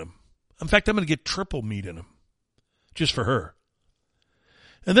meat in them. In fact, I'm going to get triple meat in them, just for her.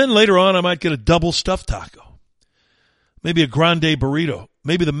 And then later on, I might get a double stuffed taco. Maybe a grande burrito.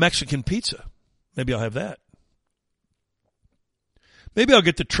 Maybe the Mexican pizza. Maybe I'll have that. Maybe I'll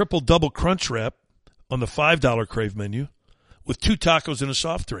get the triple double crunch wrap on the $5 Crave menu with 2 tacos and a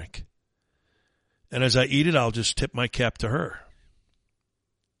soft drink. And as I eat it, I'll just tip my cap to her.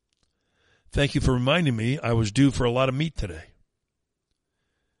 Thank you for reminding me I was due for a lot of meat today.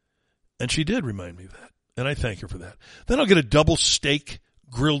 And she did remind me of that. And I thank her for that. Then I'll get a double steak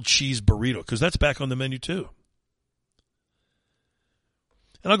grilled cheese burrito, because that's back on the menu too.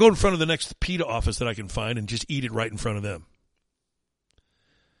 And I'll go in front of the next PETA office that I can find and just eat it right in front of them.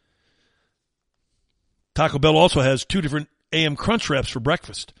 Taco Bell also has 2 different AM crunch wraps for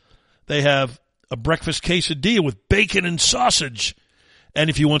breakfast. They have a breakfast quesadilla with bacon and sausage. And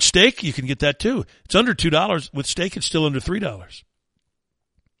if you want steak, you can get that too. It's under $2. With steak, it's still under $3.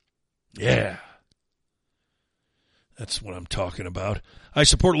 Yeah. That's what I'm talking about. I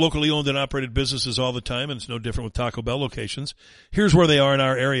support locally owned and operated businesses all the time, and it's no different with Taco Bell locations. Here's where they are in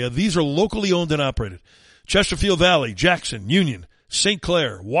our area. These are locally owned and operated. Chesterfield Valley, Jackson, Union, St.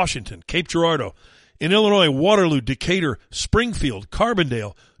 Clair, Washington, Cape Girardeau. In Illinois, Waterloo, Decatur, Springfield,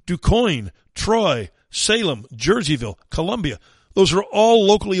 Carbondale, DuQuoin, Troy, Salem, Jerseyville, Columbia. Those are all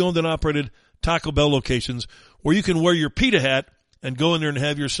locally owned and operated Taco Bell locations where you can wear your PETA hat and go in there and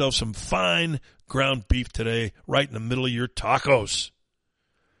have yourself some fine ground beef today, right in the middle of your tacos.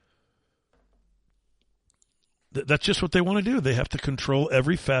 That's just what they want to do. They have to control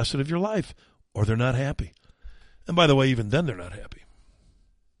every facet of your life, or they're not happy. And by the way, even then they're not happy.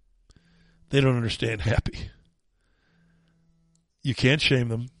 They don't understand happy. You can't shame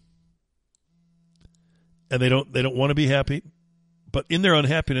them. And they don't want to be happy. But in their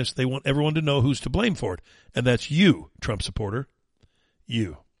unhappiness, they want everyone to know who's to blame for it. And that's you, Trump supporter.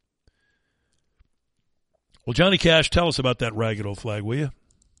 You. Well, Johnny Cash, tell us about that ragged old flag, will you?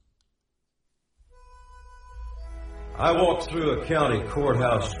 I walked through a county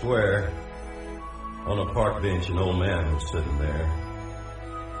courthouse square. On a park bench, an old man was sitting there.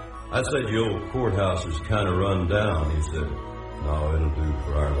 I said, "The old courthouse is kind of run down." He said, "No, it'll do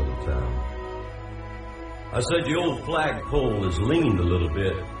for our little town." I said, "The old flagpole is leaned a little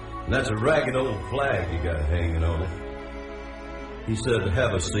bit, and that's a ragged old flag you got hanging on it." He said,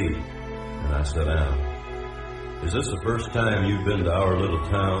 "Have a seat." And I sat down. "Is this the first time you've been to our little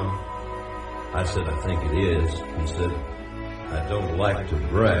town?" I said, "I think it is." He said, "I don't like to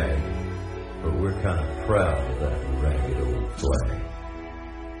brag, but we're kind of proud of that ragged old flag."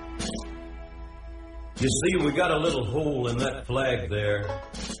 You see, we got a little hole in that flag there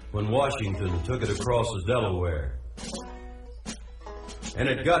when Washington took it across the Delaware. And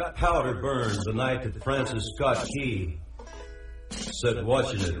it got powder burned the night that Francis Scott Key said,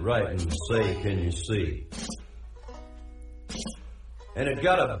 "Watching it right and say, can you see?" And it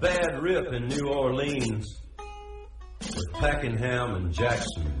got a bad rip in New Orleans with Pakenham and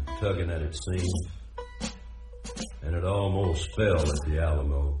Jackson tugging at its seams. And it almost fell at the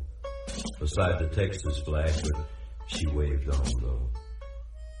Alamo beside the Texas flag, but she waved on though.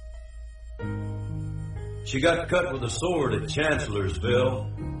 She got cut with a sword at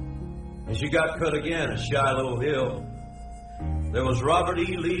Chancellorsville, and she got cut again at Shiloh Hill. There was Robert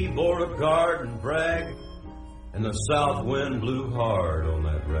E. Lee, Beauregard, and Bragg, and the south wind blew hard on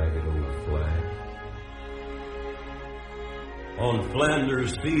that ragged old flag. On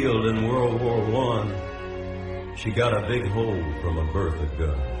Flanders Field in World War I, she got a big hole from a Bertha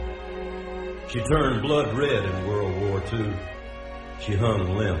gun. She turned blood red in World War II. She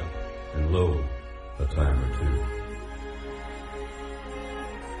hung limp and low a time or two.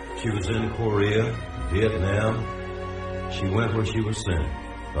 She was in Korea, Vietnam. She went where she was sent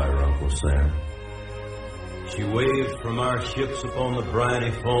by her Uncle Sam. She waved from our ships upon the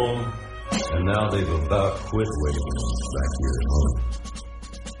briny foam, and now they've about quit waving back here at home.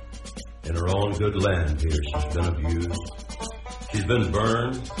 In her own good land here, she's been abused. She's been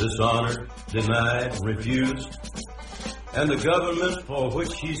burned, dishonored, denied, refused. And the government for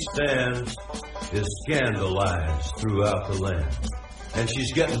which she stands is scandalized throughout the land. And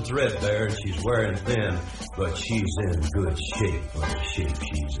she's getting threadbare and she's wearing thin, but she's in good shape for the shape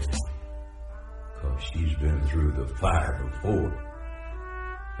she's in. 'Cause she's been through the fire before.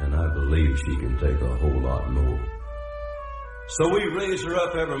 And I believe she can take a whole lot more. So we raise her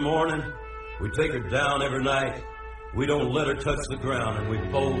up every morning. We take her down every night. We don't let her touch the ground, and we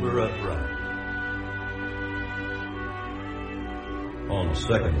fold her upright. On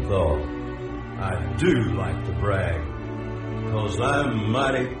second thought, I do like to brag, 'cause I'm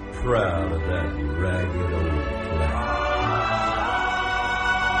mighty proud of that ragged old flag.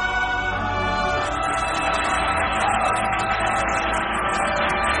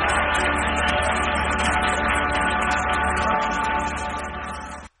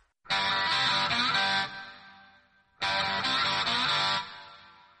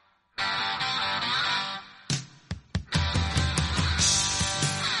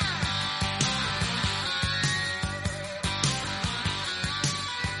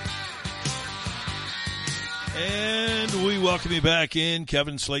 Welcome you back in.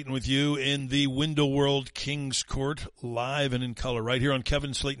 Kevin Slaten with you in the Window World Kings Court, live and in color, right here on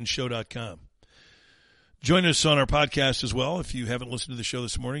KevinSlatenShow.com. Join us on our podcast as well. If you haven't listened to the show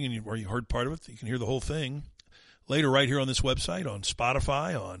this morning or you heard part of it, you can hear the whole thing later right here on this website, on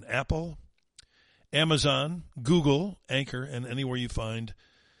Spotify, on Apple, Amazon, Google, Anchor, and anywhere you find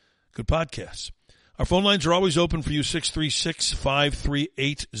good podcasts. Our phone lines are always open for you,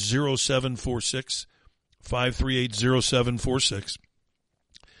 636-538-0746. 538-0746.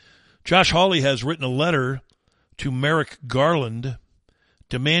 Josh Hawley has written a letter to Merrick Garland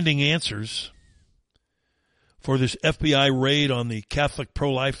demanding answers for this FBI raid on the Catholic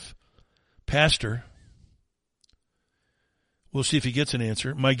pro-life pastor. We'll see if he gets an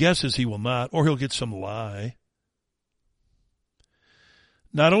answer. My guess is he will not, or he'll get some lie.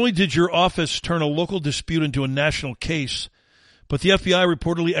 Not only did your office turn a local dispute into a national case, but the FBI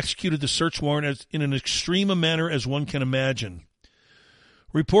reportedly executed the search warrant in an extreme a manner as one can imagine.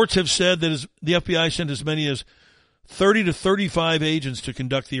 Reports have said that the FBI sent as many as 30 to 35 agents to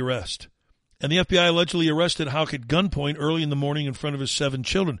conduct the arrest. And the FBI allegedly arrested Houck at gunpoint early in the morning in front of his 7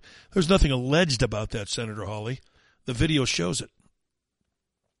 children. There's nothing alleged about that, Senator Hawley. The video shows it.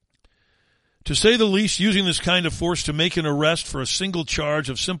 To say the least, using this kind of force to make an arrest for a single charge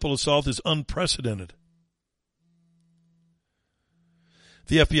of simple assault is unprecedented.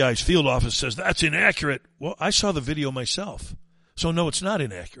 The FBI's field office says that's inaccurate. Well, I saw the video myself. So no, it's not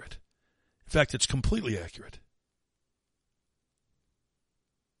inaccurate. In fact, it's completely accurate.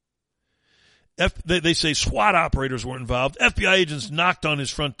 They say SWAT operators were involved. FBI agents knocked on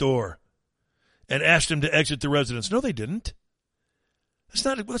his front door and asked him to exit the residence. No, they didn't. That's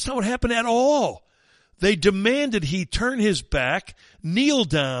not what happened at all. They demanded he turn his back, kneel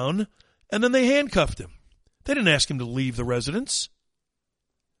down, and then they handcuffed him. They didn't ask him to leave the residence.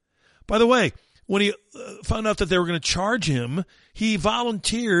 By the way, when he found out that they were going to charge him, he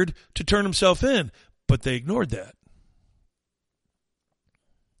volunteered to turn himself in, but they ignored that.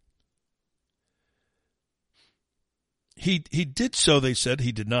 He did so, they said.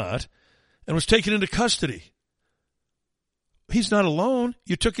 He did not, and was taken into custody. He's not alone.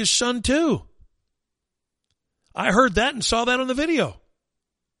 You took his son, too. I heard that and saw that on the video.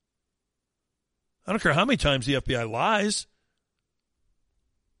 I don't care how many times the FBI lies.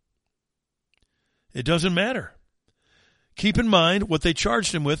 It doesn't matter. Keep in mind what they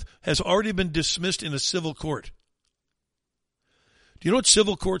charged him with has already been dismissed in a civil court. Do you know what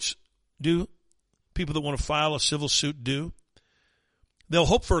civil courts do? People that want to file a civil suit do? They'll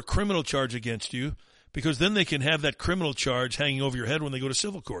hope for a criminal charge against you because then they can have that criminal charge hanging over your head when they go to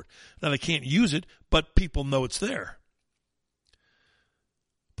civil court. Now, they can't use it, but people know it's there.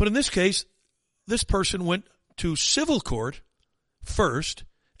 But in this case, this person went to civil court first,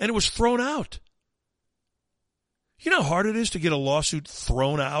 and it was thrown out. You know how hard it is to get a lawsuit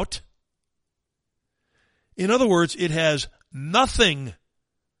thrown out? In other words, it has nothing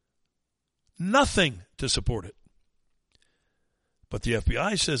to support it. But the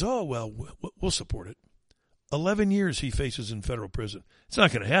FBI says, oh, well, we'll support it. 11 years he faces in federal prison. It's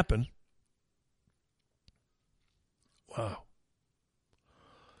not going to happen. Wow.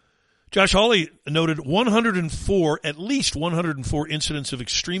 Josh Hawley noted at least 104 incidents of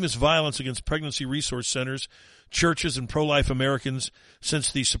extremist violence against pregnancy resource centers, churches, and pro-life Americans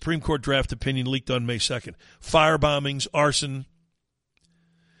since the Supreme Court draft opinion leaked on May 2nd. Firebombings, arson.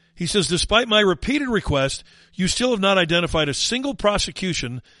 He says, despite my repeated request, you still have not identified a single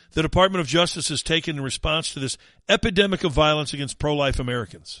prosecution the Department of Justice has taken in response to this epidemic of violence against pro-life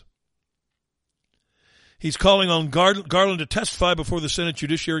Americans. He's calling on Garland to testify before the Senate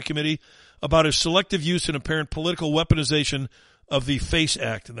Judiciary Committee about his selective use and apparent political weaponization of the FACE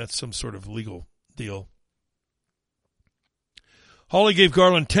Act, and that's some sort of legal deal. Hawley gave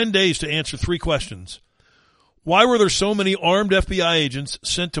Garland 10 days to answer 3 questions. Why were there so many armed FBI agents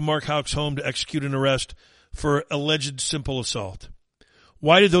sent to Mark Houck's home to execute an arrest for alleged simple assault?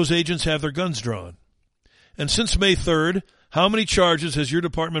 Why did those agents have their guns drawn? And since May 3rd, how many charges has your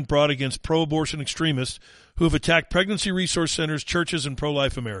department brought against pro-abortion extremists who have attacked pregnancy resource centers, churches, and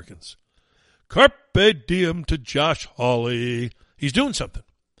pro-life Americans? Carpe diem to Josh Hawley. He's doing something.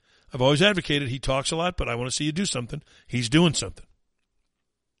 I've always advocated he talks a lot, but I want to see you do something. He's doing something.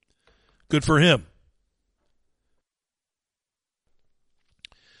 Good for him.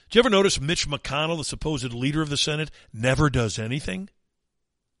 Did you ever notice Mitch McConnell, the supposed leader of the Senate, never does anything?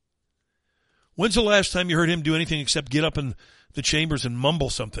 When's the last time you heard him do anything except get up in the chambers and mumble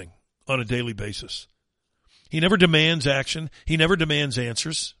something on a daily basis? He never demands action. He never demands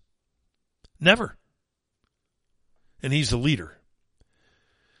answers. Never. And he's the leader.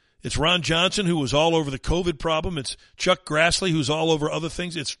 It's Ron Johnson, who was all over the COVID problem. It's Chuck Grassley, who's all over other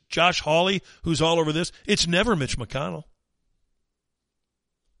things. It's Josh Hawley, who's all over this. It's never Mitch McConnell.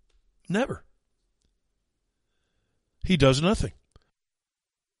 Never. He does nothing.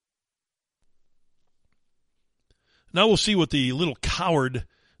 Now we'll see what the little coward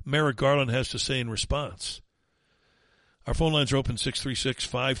Merrick Garland has to say in response. Our phone lines are open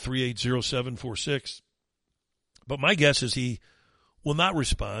 636-538-0746. But my guess is he will not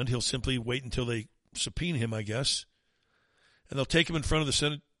respond. He'll simply wait until they subpoena him, I guess. And they'll take him in front of the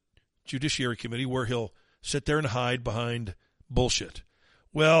Senate Judiciary Committee where he'll sit there and hide behind bullshit.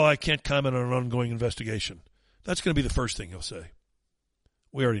 Well, I can't comment on an ongoing investigation. That's going to be the first thing he'll say.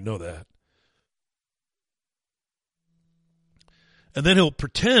 We already know that. And then he'll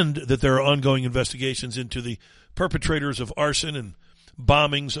pretend that there are ongoing investigations into the perpetrators of arson and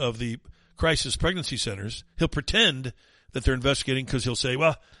bombings of the crisis pregnancy centers. He'll pretend that they're investigating because he'll say,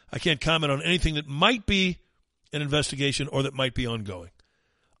 well, I can't comment on anything that might be an investigation or that might be ongoing.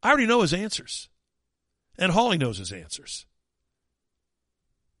 I already know his answers. And Hawley knows his answers.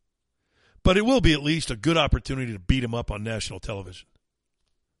 But it will be at least a good opportunity to beat him up on national television.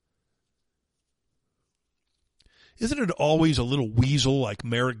 Isn't it always a little weasel like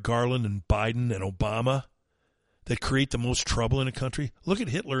Merrick Garland and Biden and Obama that create the most trouble in a country? Look at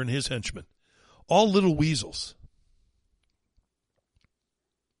Hitler and his henchmen. All little weasels.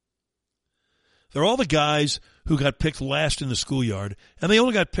 They're all the guys who got picked last in the schoolyard, and they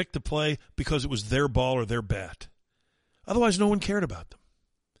only got picked to play because it was their ball or their bat. Otherwise, no one cared about them.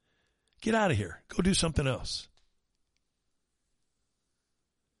 Get out of here. Go do something else.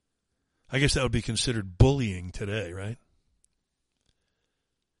 I guess that would be considered bullying today, right?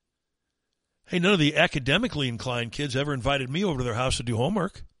 Hey, none of the academically inclined kids ever invited me over to their house to do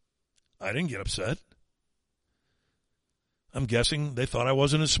homework. I didn't get upset. I'm guessing they thought I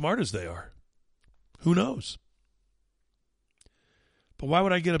wasn't as smart as they are. Who knows? But why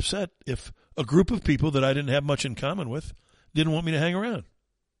would I get upset if a group of people that I didn't have much in common with didn't want me to hang around?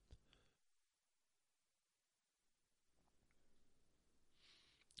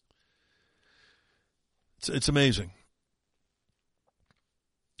 It's amazing.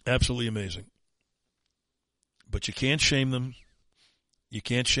 Absolutely amazing. But you can't shame them. You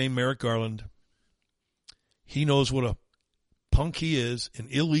can't shame Merrick Garland. He knows what a punk he is, an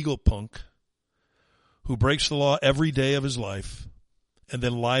illegal punk who breaks the law every day of his life and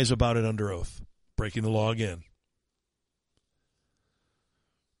then lies about it under oath, breaking the law again.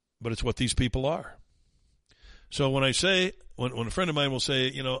 But it's what these people are. So when I say, when a friend of mine will say,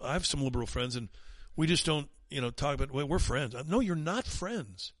 you know, I have some liberal friends and we just don't, you know, talk about, well, we're friends. No, you're not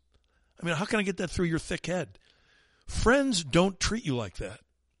friends. I mean, how can I get that through your thick head? Friends don't treat you like that.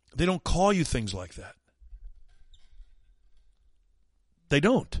 They don't call you things like that. They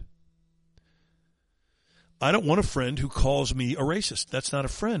don't. I don't want a friend who calls me a racist. That's not a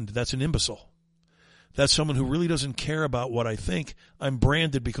friend. That's an imbecile. That's someone who really doesn't care about what I think. I'm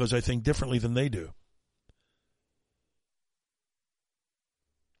branded because I think differently than they do.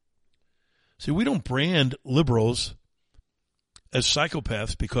 See, we don't brand liberals as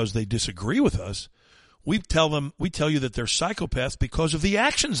psychopaths because they disagree with us. We tell you that they're psychopaths because of the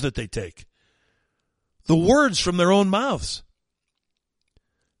actions that they take. The words from their own mouths.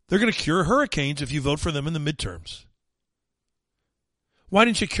 They're going to cure hurricanes if you vote for them in the midterms. Why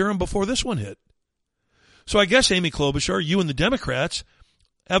didn't you cure them before this one hit? So I guess, Amy Klobuchar, you and the Democrats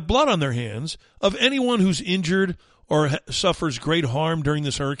have blood on their hands of anyone who's injured or suffers great harm during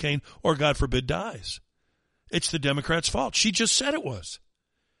this hurricane or, God forbid, dies. It's the Democrats' fault. She just said it was.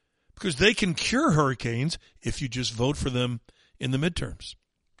 Because they can cure hurricanes if you just vote for them in the midterms.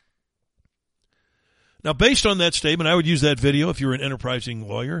 Now, based on that statement, I would use that video if you were an enterprising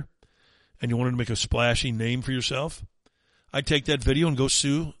lawyer and you wanted to make a splashy name for yourself. I'd take that video and go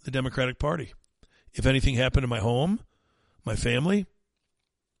sue the Democratic Party. If anything happened to my home, my family,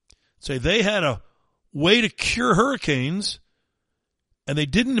 say they had a way to cure hurricanes and they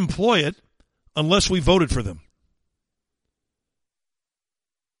didn't employ it unless we voted for them.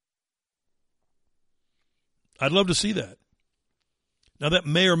 I'd love to see that. Now, that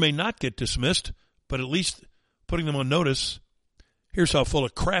may or may not get dismissed, but at least putting them on notice, here's how full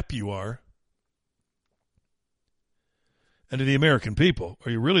of crap you are. And to the American people,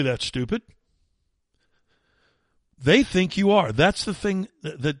 are you really that stupid? They think you are. That's the thing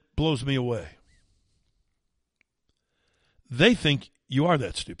that blows me away. They think you are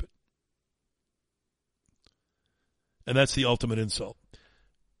that stupid. And that's the ultimate insult.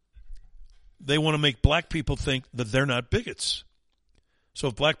 They want to make black people think that they're not bigots. So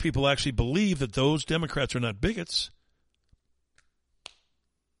if black people actually believe that those Democrats are not bigots,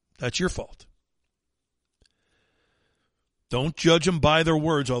 that's your fault. Don't judge them by their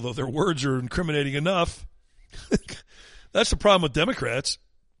words, although their words are incriminating enough. That's the problem with Democrats.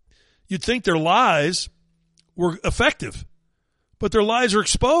 You'd think their lies were effective, but their lies are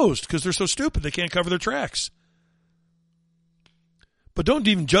exposed because they're so stupid they can't cover their tracks. But don't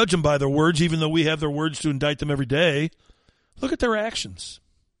even judge them by their words, even though we have their words to indict them every day. Look at their actions.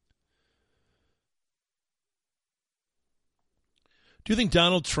 Do you think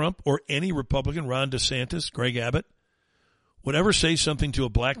Donald Trump or any Republican, Ron DeSantis, Greg Abbott, would ever say something to a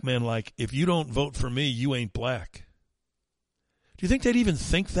black man like, if you don't vote for me, you ain't black? Do you think they'd even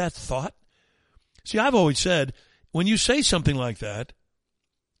think that thought? See, I've always said, when you say something like that,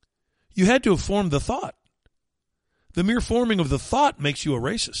 you had to have formed the thought. The mere forming of the thought makes you a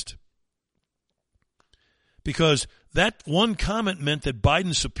racist. Because that one comment meant that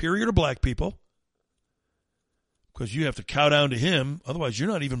Biden's superior to black people, because you have to cow down to him, otherwise you're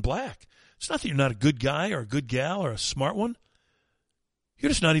not even black. It's not that you're not a good guy or a good gal or a smart one. You're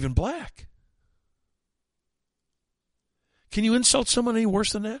just not even black. Can you insult someone any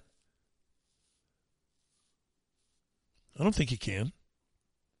worse than that? I don't think you can.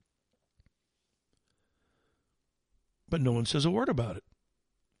 But no one says a word about it.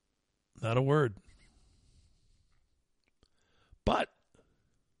 Not a word. But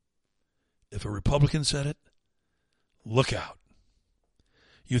if a Republican said it, look out.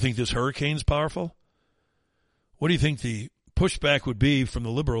 You think this hurricane's powerful? What do you think the pushback would be from the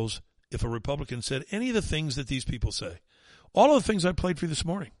liberals if a Republican said any of the things that these people say? All of the things I played for you this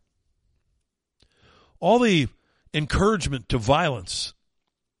morning. All the encouragement to violence.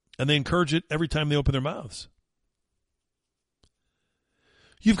 And they encourage it every time they open their mouths.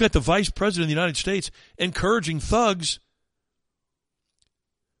 You've got the Vice President of the United States encouraging thugs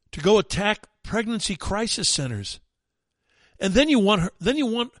to go attack pregnancy crisis centers. And then she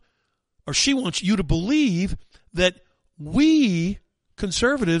wants you to believe that we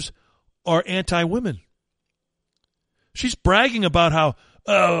conservatives are anti-women. She's bragging about how,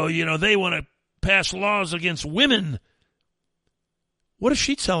 they want to pass laws against women. What is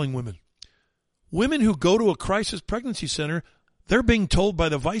she telling women? Women who go to a crisis pregnancy center, they're being told by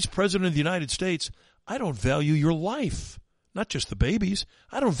the Vice President of the United States, I don't value your life. Not just the babies.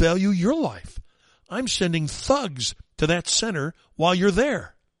 I don't value your life. I'm sending thugs to that center while you're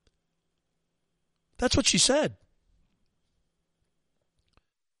there. That's what she said.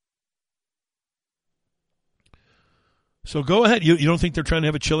 So go ahead. You don't think they're trying to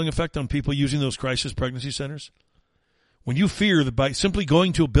have a chilling effect on people using those crisis pregnancy centers? When you fear that by simply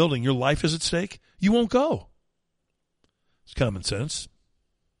going to a building, your life is at stake, you won't go. It's common sense.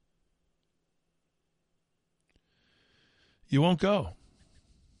 You won't go.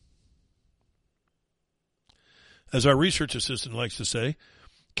 As our research assistant likes to say,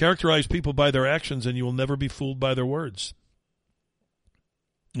 characterize people by their actions and you will never be fooled by their words.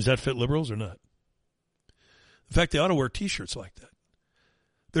 Does that fit liberals or not? In fact, they ought to wear T-shirts like that.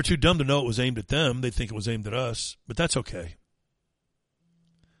 They're too dumb to know it was aimed at them. They think it was aimed at us, but that's okay.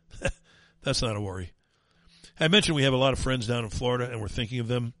 That's not a worry. I mentioned we have a lot of friends down in Florida and we're thinking of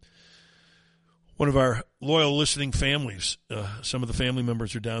them. One of our loyal listening families, some of the family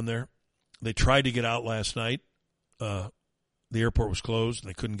members are down there. They tried to get out last night. The airport was closed, and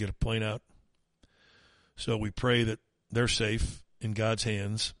they couldn't get a plane out. So we pray that they're safe in God's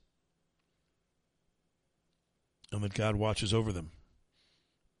hands and that God watches over them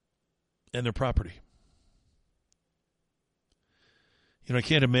and their property. You know, I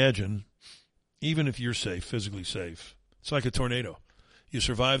can't imagine, even if you're safe, physically safe, it's like a tornado. You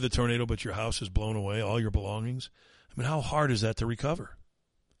survive the tornado, but your house is blown away, all your belongings. I mean, how hard is that to recover?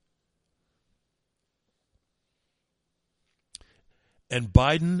 And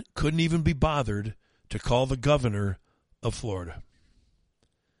Biden couldn't even be bothered to call the governor of Florida.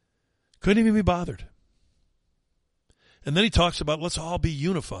 Couldn't even be bothered. And then he talks about let's all be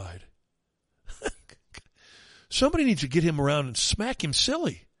unified. Somebody needs to get him around and smack him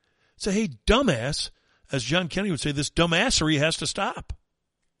silly. Say, hey, dumbass, as John Kennedy would say, this dumbassery has to stop.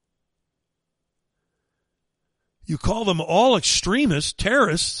 You call them all extremists,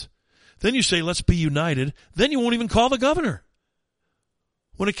 terrorists. Then you say, let's be united. Then you won't even call the governor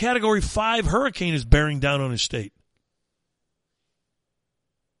when a Category 5 hurricane is bearing down on his state.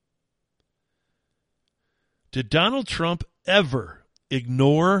 Did Donald Trump ever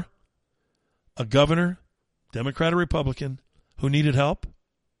ignore a governor, Democrat or Republican, who needed help?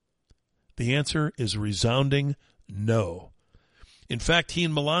 The answer is a resounding no. In fact, he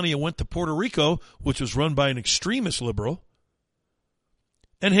and Melania went to Puerto Rico, which was run by an extremist liberal,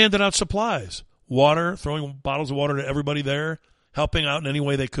 and handed out supplies. Water, throwing bottles of water to everybody there, helping out in any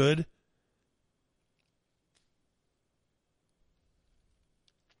way they could.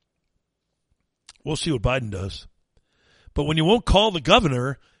 We'll see what Biden does. But when you won't call the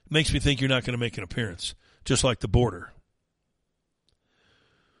governor, it makes me think you're not going to make an appearance, just like the border.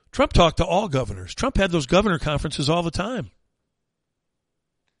 Trump talked to all governors. Trump had those governor conferences all the time.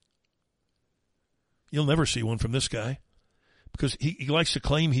 You'll never see one from this guy because he likes to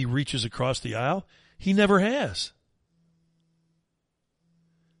claim he reaches across the aisle. He never has.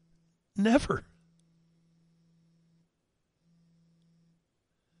 Never.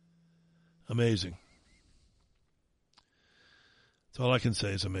 Amazing. That's all I can say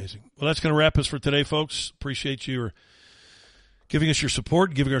is amazing. Well, that's going to wrap us for today, folks. Appreciate you giving us your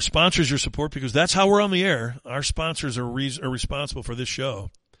support, giving our sponsors your support, because that's how we're on the air. Our sponsors are responsible for this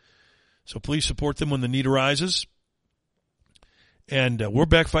show. So please support them when the need arises. And we're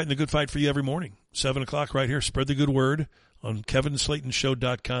back fighting the good fight for you every morning, 7 o'clock right here. Spread the good word on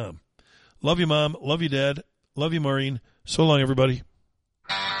KevinSlatenShow.com. Love you, Mom. Love you, Dad. Love you, Maureen. So long, everybody.